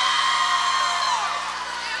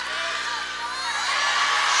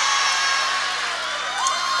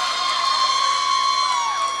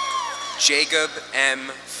 Jacob M.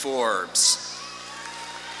 Forbes.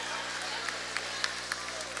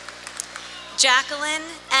 Jacqueline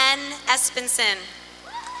N. Espenson.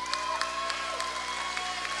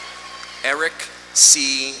 Eric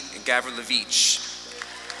C. Gavrilevich.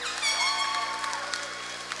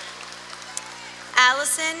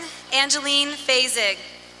 Allison Angeline Fazig.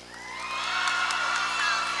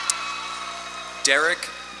 Derek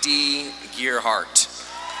D. Gearhart.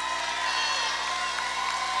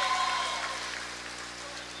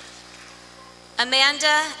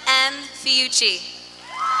 Amanda M. Fiucci.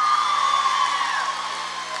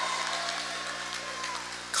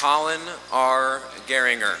 Colin R.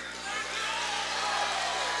 Geringer.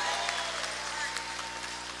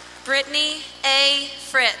 Brittany A.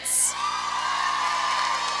 Fritz.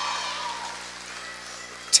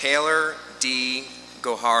 Taylor D.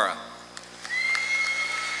 Gohara.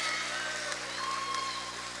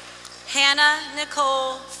 Hannah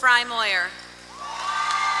Nicole Frymoyer.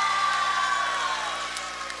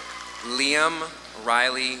 Liam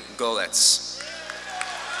Riley Golitz.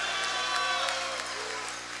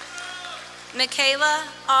 Michaela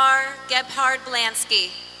R. Gebhard Blansky.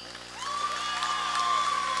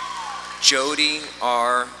 Jody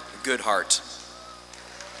R. Goodhart.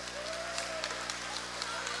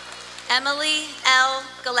 Emily L.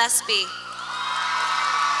 Gillespie.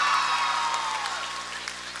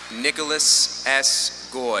 Nicholas S.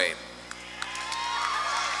 Goy.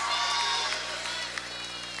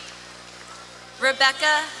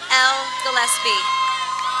 Rebecca L. Gillespie.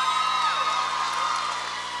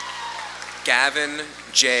 Gavin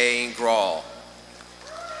J. Grawl.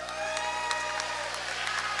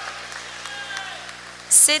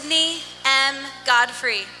 Sydney M.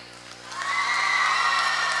 Godfrey.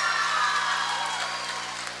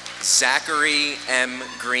 Zachary M.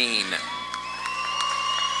 Green.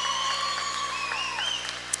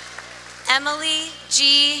 Emily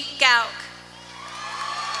G. Gauk.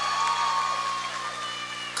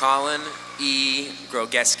 Colin E.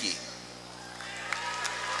 Grogeski.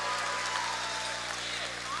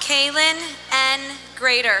 Kaylin N.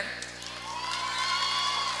 Grader.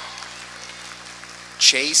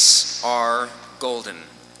 Chase R. Golden.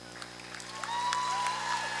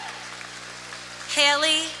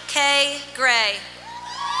 Haley K. Gray.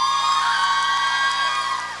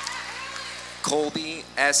 Colby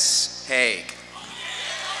S. Haig.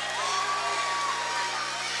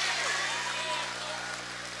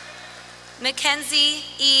 Mackenzie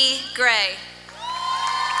E. Gray.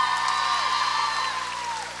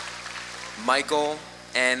 Michael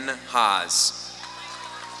N. Haas.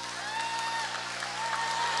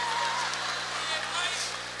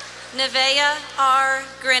 Nevaeh R.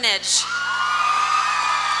 Greenidge.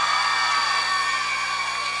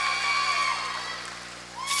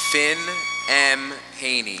 Finn M.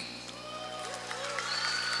 Haney.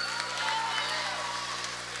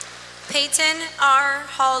 Peyton R.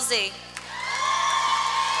 Halsey.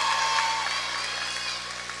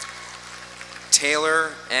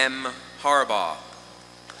 Taylor M. Harbaugh.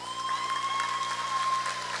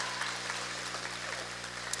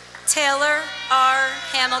 Taylor R.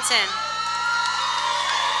 Hamilton.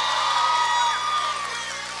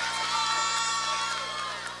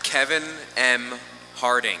 Kevin M.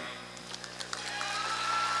 Harding.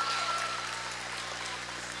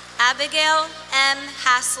 Abigail M.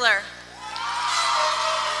 Hassler.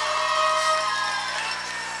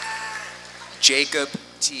 Jacob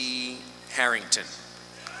T. Harrington.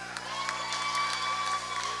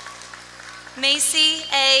 Macy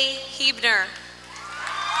A. Hebner.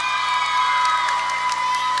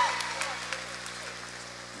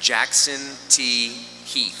 Jackson T.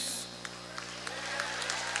 Heath.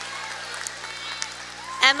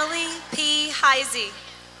 Emily P. Heisey.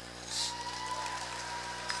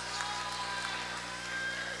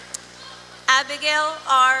 Abigail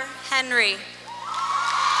R. Henry.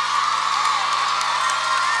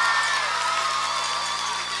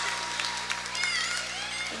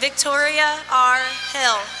 Victoria R.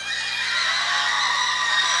 Hill.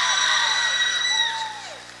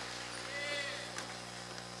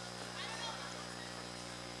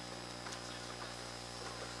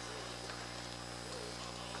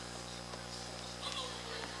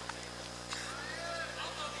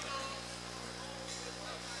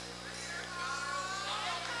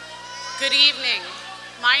 Good evening.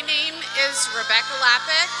 My name is Rebecca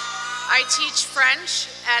Lappick. I teach French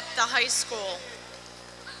at the high school.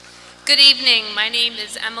 Good evening. My name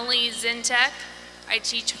is Emily Zintek. I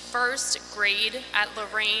teach first grade at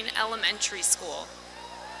Lorraine Elementary School.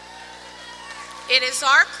 It is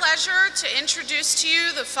our pleasure to introduce to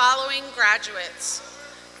you the following graduates.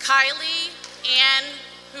 Kylie Ann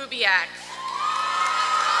Hubiak.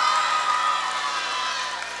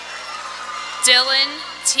 Dylan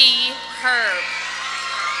T. Herb.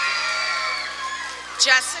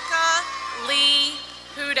 Jessica Lee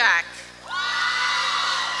Hudak.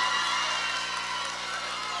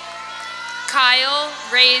 Kyle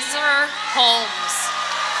Razor Holmes.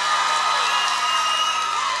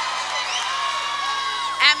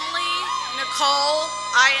 Emily Nicole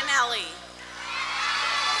Ianelli.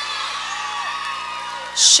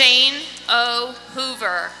 Shane O.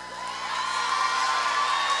 Hoover.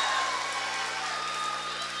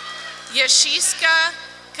 Yashiska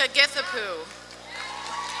Kagithapu.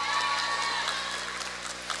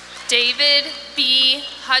 David B.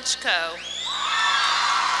 Hutchko.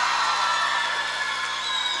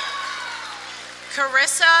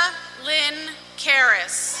 Carissa Lynn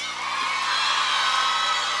Karras.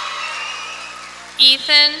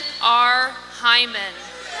 Ethan R. Hyman.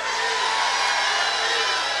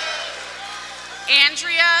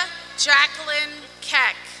 Andrea Jacqueline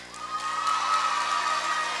Keck.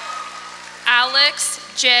 Alex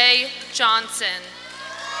J. Johnson.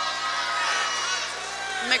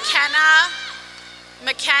 McKenna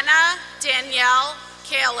Danielle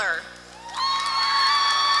Kaler.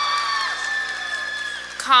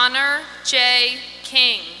 Connor J.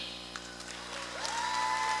 King.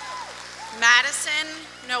 Madison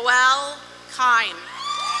Noel Kine.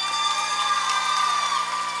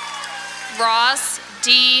 Ross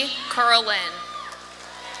D. Curlin.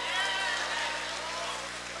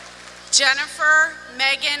 Jennifer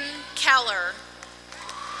Megan Keller.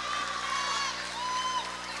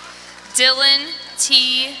 Dylan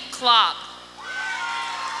T. Klopp.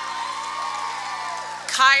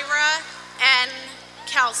 Kyra N.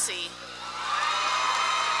 Kelsey.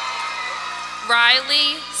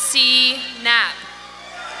 Riley C. Knapp.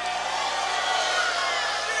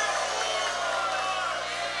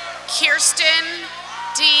 Kirsten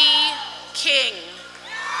D. King.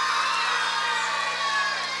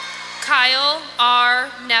 Kyle R.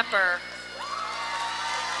 Nepper.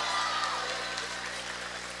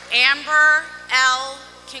 Amber L.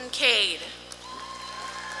 Kincaid.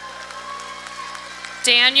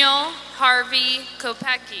 Daniel Harvey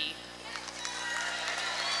Kopecki.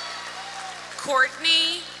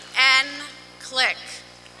 Courtney N. Click.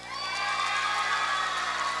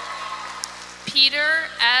 Peter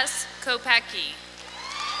S. Kopecki.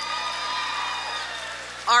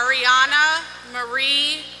 Ariana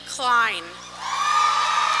Marie Klein.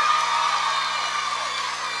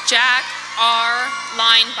 Jack R.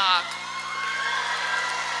 Leinbach.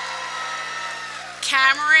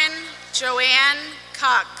 Cameron Joanne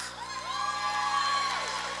Cuck.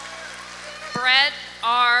 Brett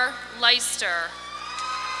R. Leister.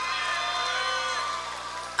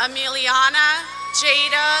 Emiliana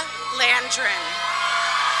Jada Landrin.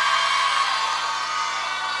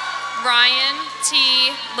 Ryan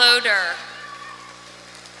T. Loader.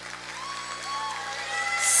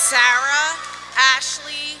 Sarah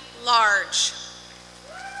Ashley Large.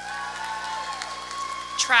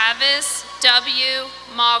 Travis W.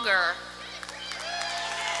 Mauger.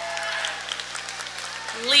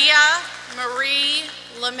 Leah Marie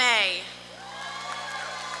LeMay.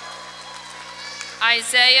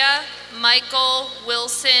 Isaiah Michael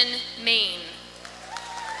Wilson Main.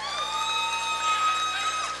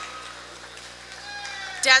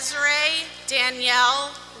 Desiree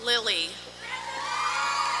Danielle Lilly.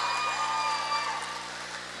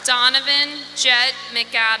 Donovan Jet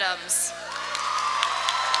McAdams.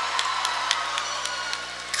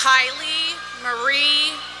 Kylie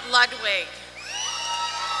Marie Ludwig.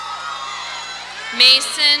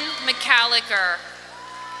 Mason McCallicker.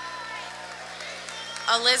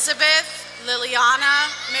 Elizabeth Liliana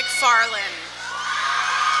McFarland.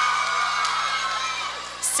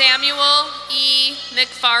 Samuel E.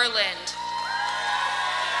 McFarland.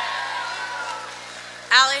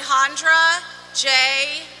 Alejandra J.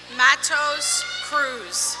 Matos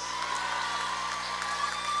Cruz.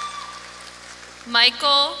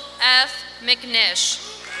 Michael F. McNish.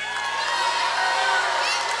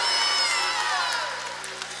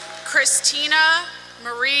 Christina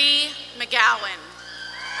Marie McGowan.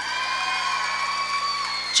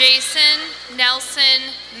 Jason Nelson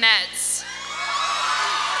Metz.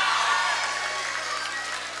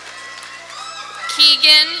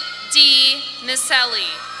 Keegan D. Nicelli.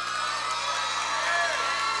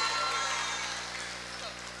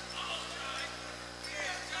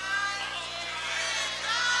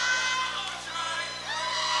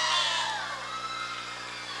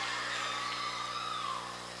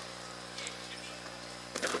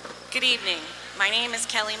 Good evening. My name is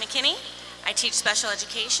Kelly McKinney. I teach special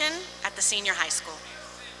education at the senior high school.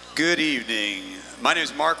 Good evening. My name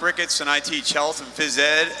is Mark Ricketts and I teach health and phys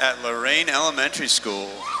ed at Lorraine Elementary School.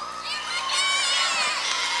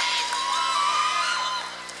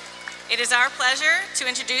 It is our pleasure to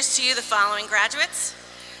introduce to you the following graduates.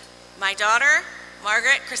 My daughter,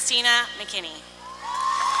 Margaret Christina McKinney.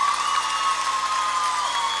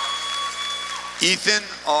 Ethan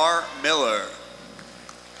R. Miller.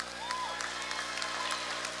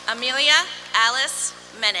 Amelia Alice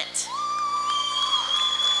Mennett.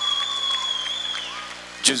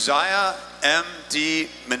 Josiah M. D.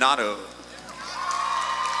 Minato.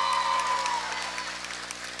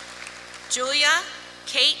 Julia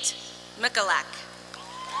Kate Mikulak.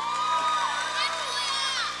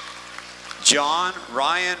 John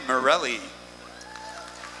Ryan Morelli.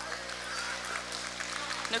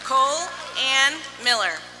 Nicole Ann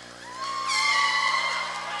Miller.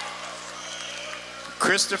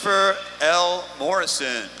 Christopher L.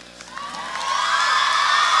 Morrison.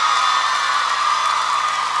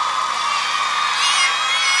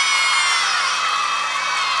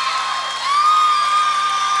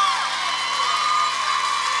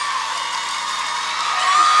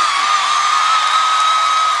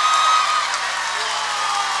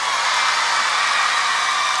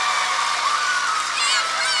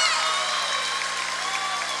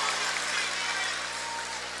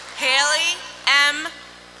 Haley M.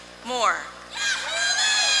 Moore.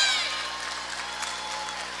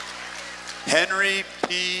 Henry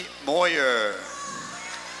P. Moyer.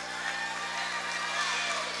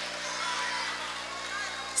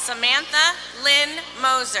 Samantha Lynn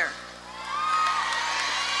Moser.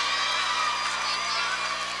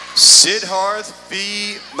 Siddharth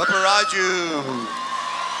V. Maparaju.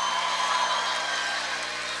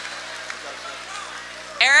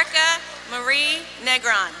 Erica Marie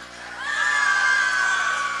Negron.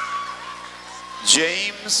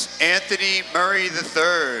 James Anthony Murray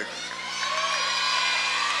III.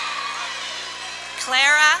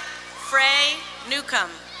 Clara Frey Newcomb.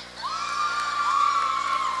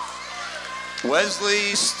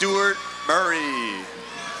 Wesley Stewart Murray.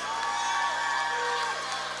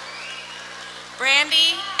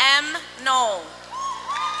 Brandy M. Knoll.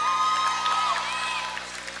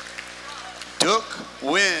 Duke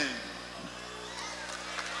Wynn.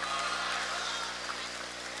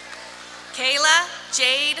 Kayla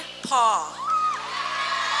Jade Paul.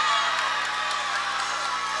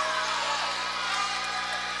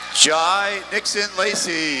 Jai Nixon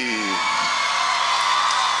Lacey.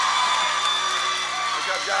 Good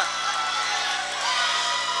job, Jai.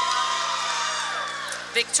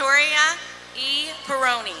 Victoria E.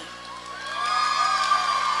 Peroni.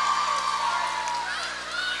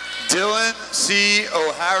 Dylan C.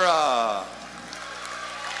 O'Hara.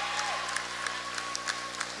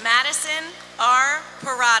 Madison R.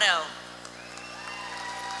 Parado.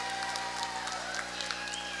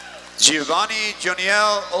 Giovanni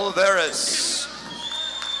Joniel Oliveras.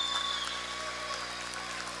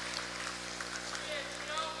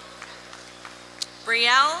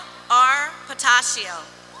 Brielle R. Potasio.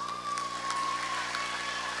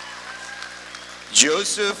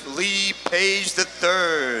 Joseph Lee Page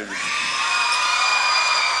III.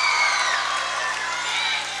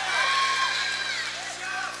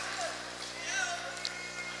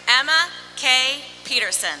 Emma K.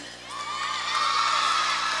 Peterson.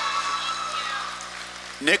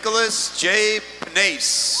 Nicholas J.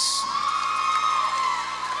 Panace.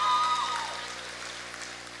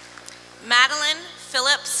 Madeline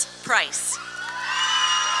Phillips Price.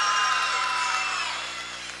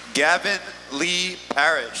 Gavin Lee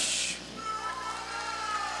Parrish.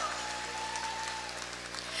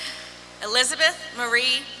 Elizabeth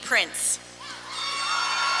Marie Prince.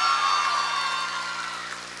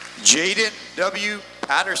 Jaden W.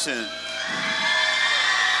 Patterson.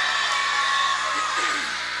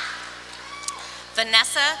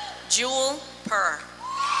 Vanessa Jewel Purr.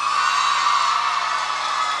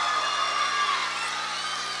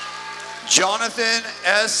 Jonathan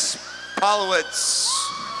S. Polowitz.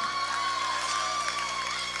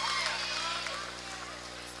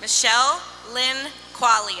 Michelle Lynn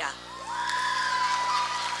Qualia.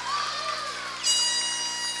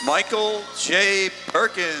 Michael J.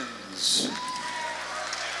 Perkins.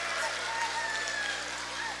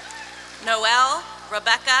 Noelle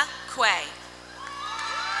Rebecca Quay.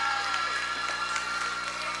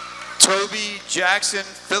 Toby Jackson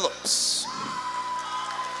Phillips.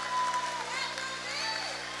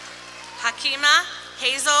 Hakima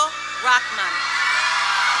Hazel Rockman.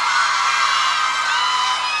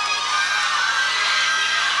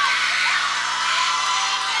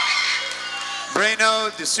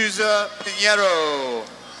 Breno de Souza Pinheiro.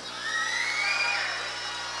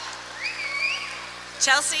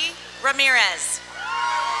 Chelsea Ramirez.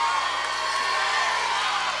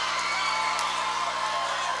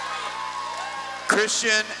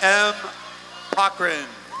 Christian M. Cochran.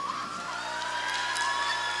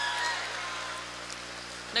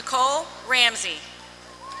 Nicole Ramsey.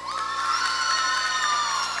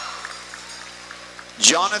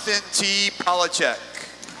 Jonathan T. Polachek.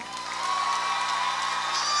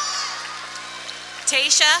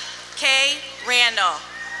 Tasha K. Randall.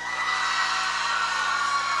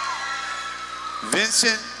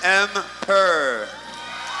 Vincent M. Purr.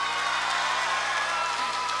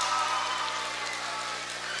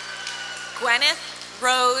 Gwyneth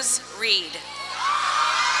Rose Reed.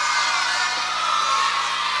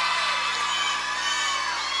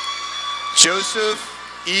 Joseph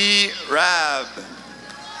E. Rab.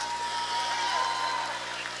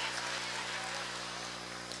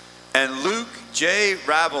 And Luke J.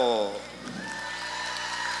 Rabble.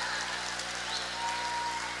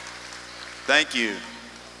 Thank you.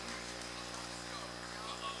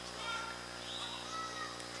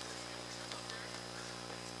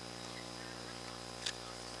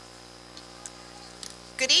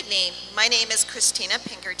 Good evening. My name is Christina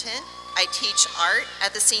Pinkerton. I teach art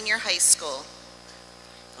at the senior high school.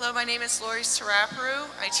 Hello, my name is Lori Saraparu.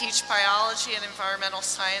 I teach biology and environmental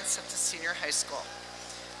science at the senior high school.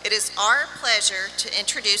 It is our pleasure to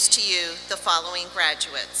introduce to you the following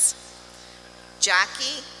graduates.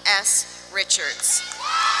 Jackie S. Richards.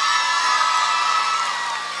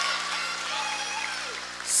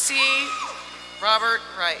 C. Robert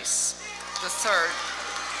Rice, III.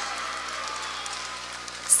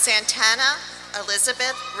 Santana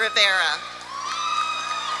Elizabeth Rivera.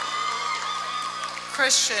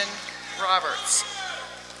 Christian Roberts.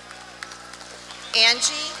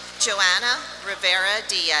 Angie Joanna Rivera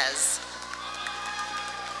Diaz.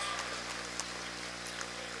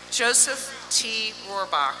 Joseph T.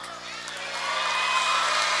 Rohrbach.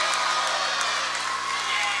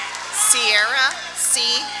 Sierra C.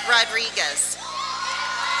 Rodriguez.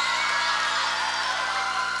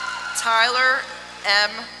 Tyler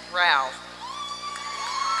M. Rao.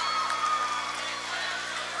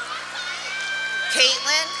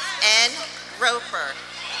 Caitlin N. Roper.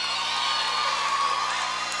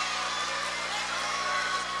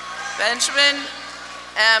 Benjamin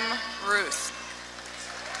M. Ruth.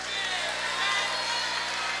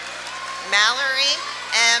 Mallory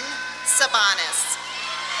M. Sabonis.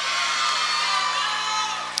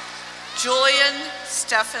 Julian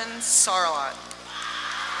Stephan Sarlot.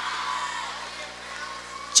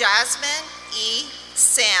 Jasmine E.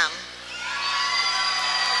 Sam.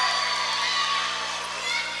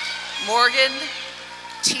 Morgan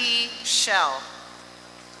T. Shell.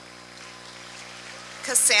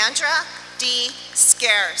 Cassandra D.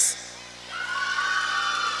 Scarce.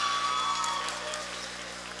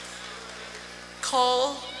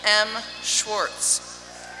 Cole M. Schwartz.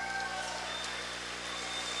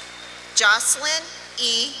 Jocelyn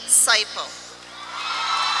E. Seipel.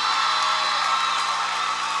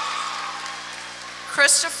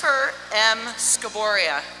 Christopher M.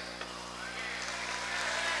 Scaboria.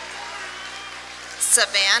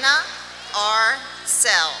 Savannah R.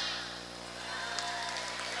 Sell.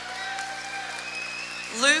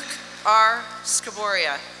 Luke R.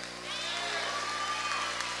 Scaboria.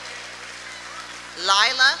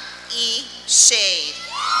 Lila E. Shade.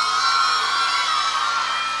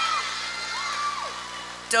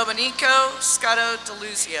 Domenico Scotto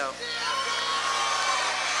Deluzio.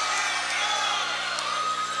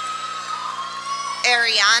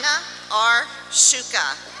 Ariana R.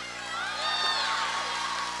 Shuka.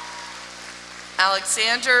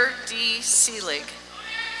 Alexander D. Seelig.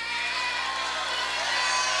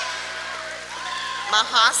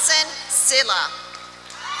 Mahassan Silla.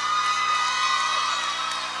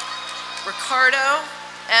 Ricardo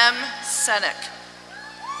M. Senek.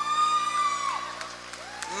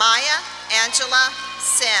 Maya Angela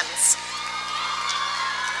Sims.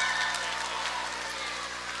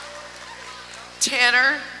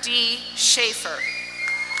 Tanner D. Schaefer.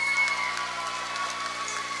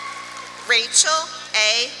 Rachel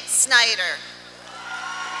A. Snyder.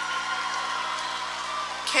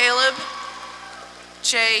 Caleb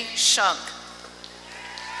J. Shunk.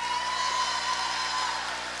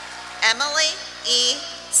 Emily E.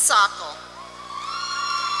 Sockel.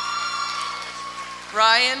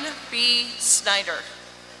 Ryan B. Snyder.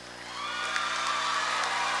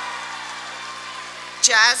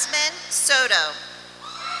 Jasmine Soto.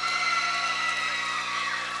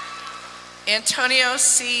 Antonio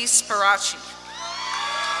C. Sparaci.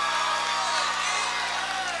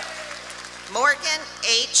 Morgan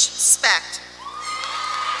H. Specht.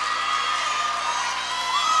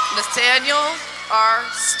 Nathaniel R.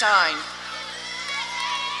 Stein.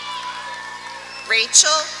 Rachel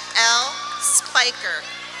L. Spiker.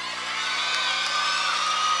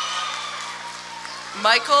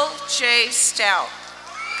 Michael J. Stout.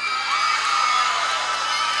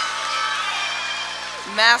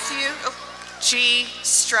 Matthew G.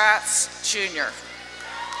 Stratz, Jr.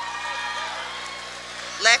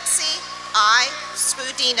 Lexi I.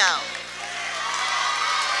 Spudino.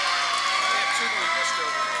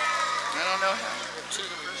 I don't know how.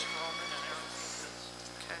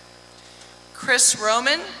 Okay. Chris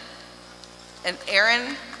Roman and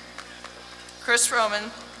Aaron. Chris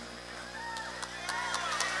Roman.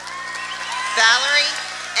 Valerie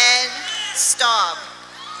N. Staub.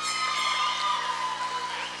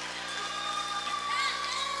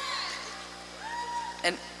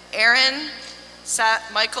 And Aaron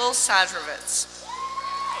Michael Sadrovitz.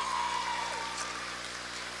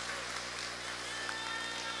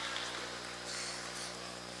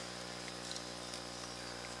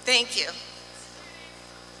 Thank you.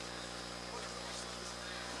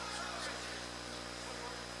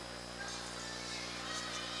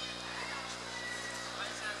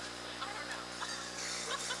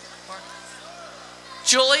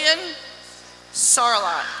 Julian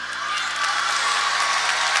Sarlat.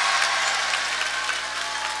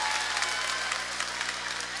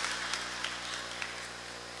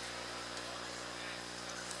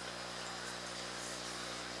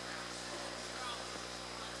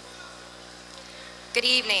 Good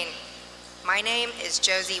evening. My name is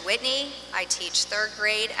Josie Whitney. I teach 3rd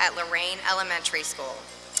grade at Lorraine Elementary School.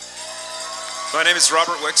 My name is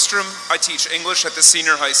Robert Wickstrom. I teach English at the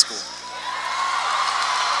senior high school.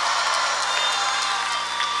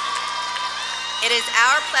 It is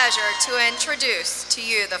our pleasure to introduce to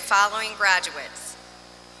you the following graduates.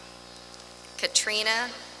 Katrina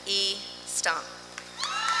E. Stump.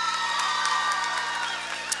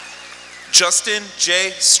 Justin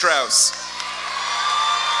J. Strauss.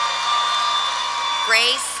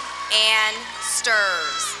 Grace Ann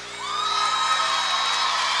Stirs.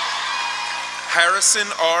 Harrison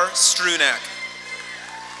R. Strunak.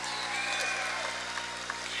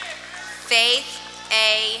 Faith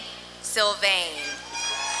A. Sylvain.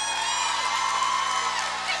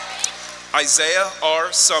 Isaiah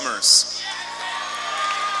R. Summers.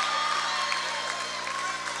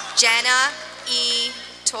 Jenna E.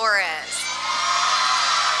 Torres.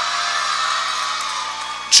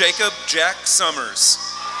 Jacob Jack Summers.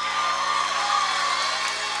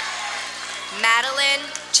 Madeline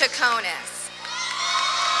Chaconis.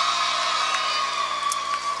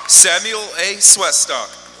 Samuel A. Swestock.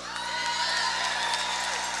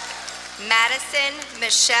 Madison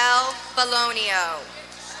Michelle Bolonio.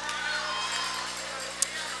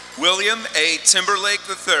 William A. Timberlake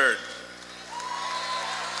III.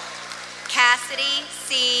 Cassidy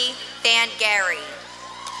C. Van Gary.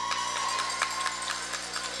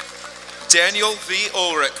 Daniel V.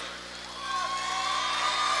 Ulrich.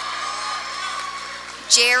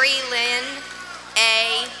 Jerry Lynn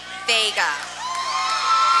A. Vega.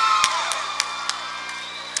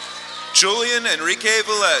 Julian Enrique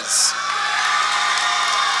Velez.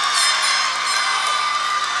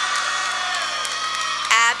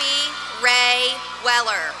 Abby Ray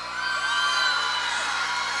Weller.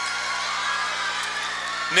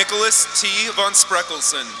 Nicholas T. von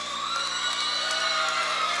Spreckelson.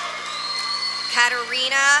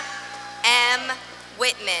 Katarina M.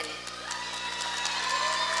 Whitman.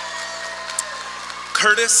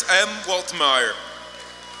 Curtis M. Waltmeyer.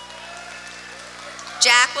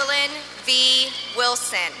 Jacqueline V.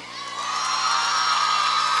 Wilson.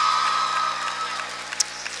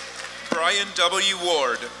 Brian W.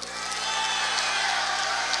 Ward.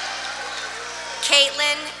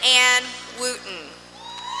 Caitlin Ann Wooten.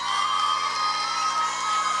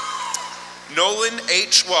 Nolan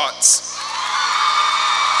H. Watts.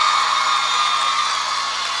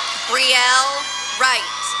 Brielle Wright.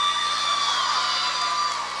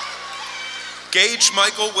 Gage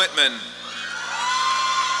Michael Whitman.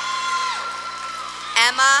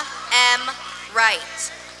 Emma M.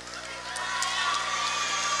 Wright.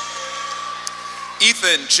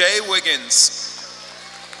 Ethan J. Wiggins.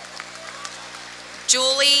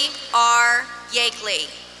 Julie R. Yakeley.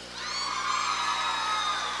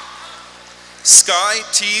 Sky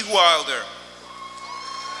T. Wilder.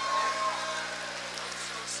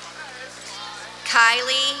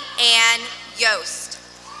 Kylie Ann Yost.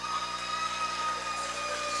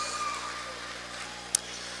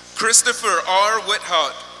 Christopher R.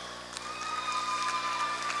 Whithut.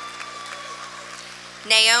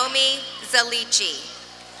 Naomi Zalichi.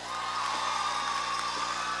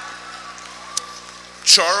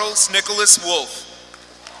 Charles Nicholas Wolf.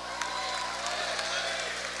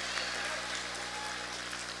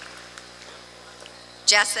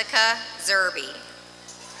 Jessica Zerby.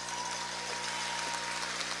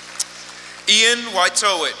 Ian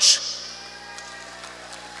Wojtowicz.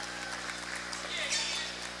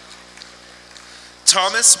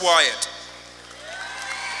 Thomas Wyatt.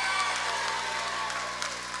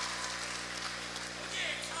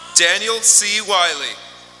 Daniel C. Wiley.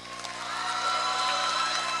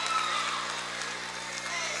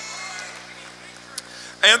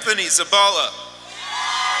 Anthony Zabala.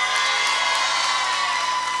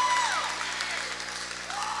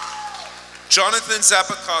 Jonathan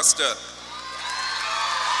Zappacosta.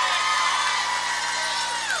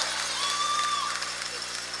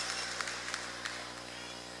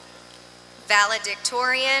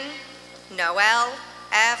 Valedictorian Noel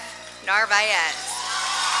F. Narvaez.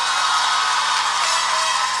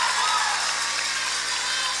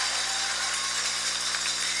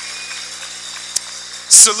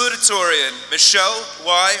 Salutatorian Michelle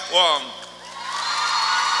Y. Wong.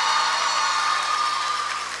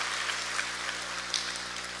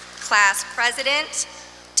 Class President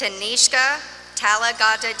Tanishka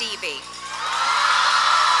Talagata-Devi.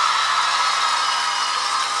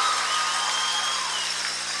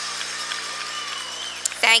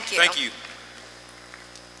 Thank you. Thank you.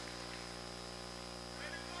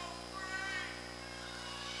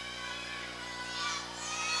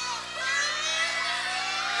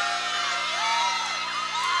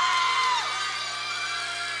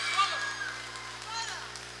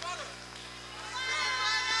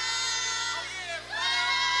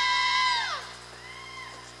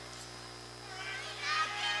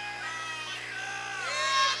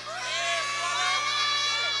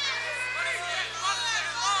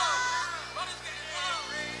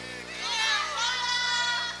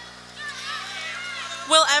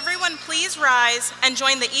 Will everyone please rise and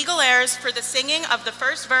join the Eagle Airs for the singing of the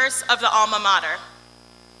first verse of the Alma Mater.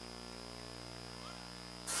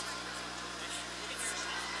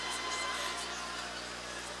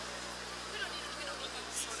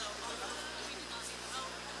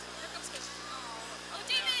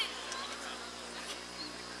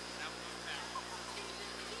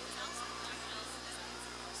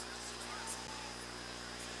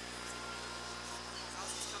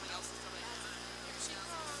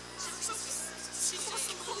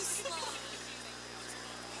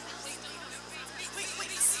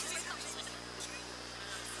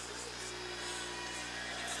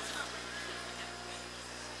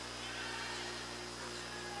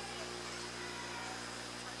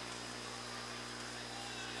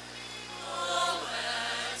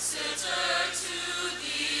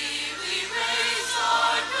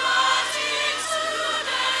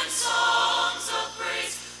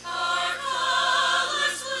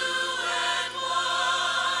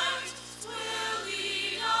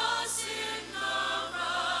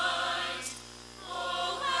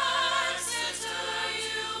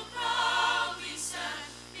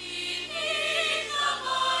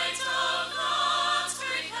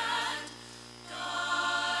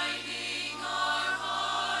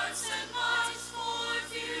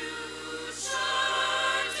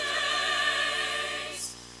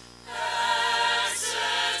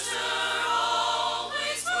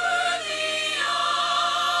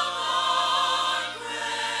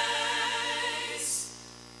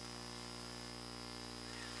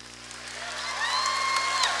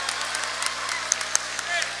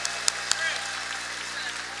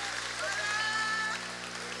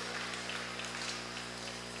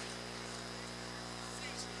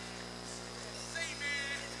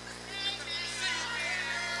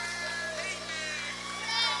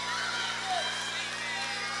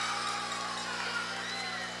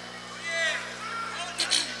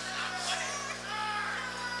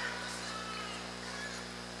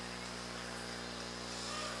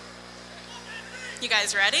 You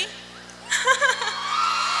guys ready?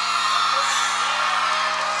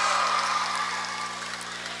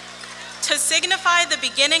 To signify the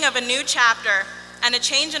beginning of a new chapter and a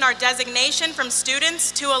change in our designation from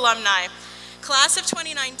students to alumni, Class of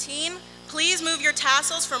 2019, please move your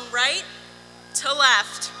tassels from right to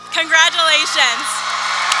left.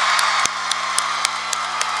 Congratulations.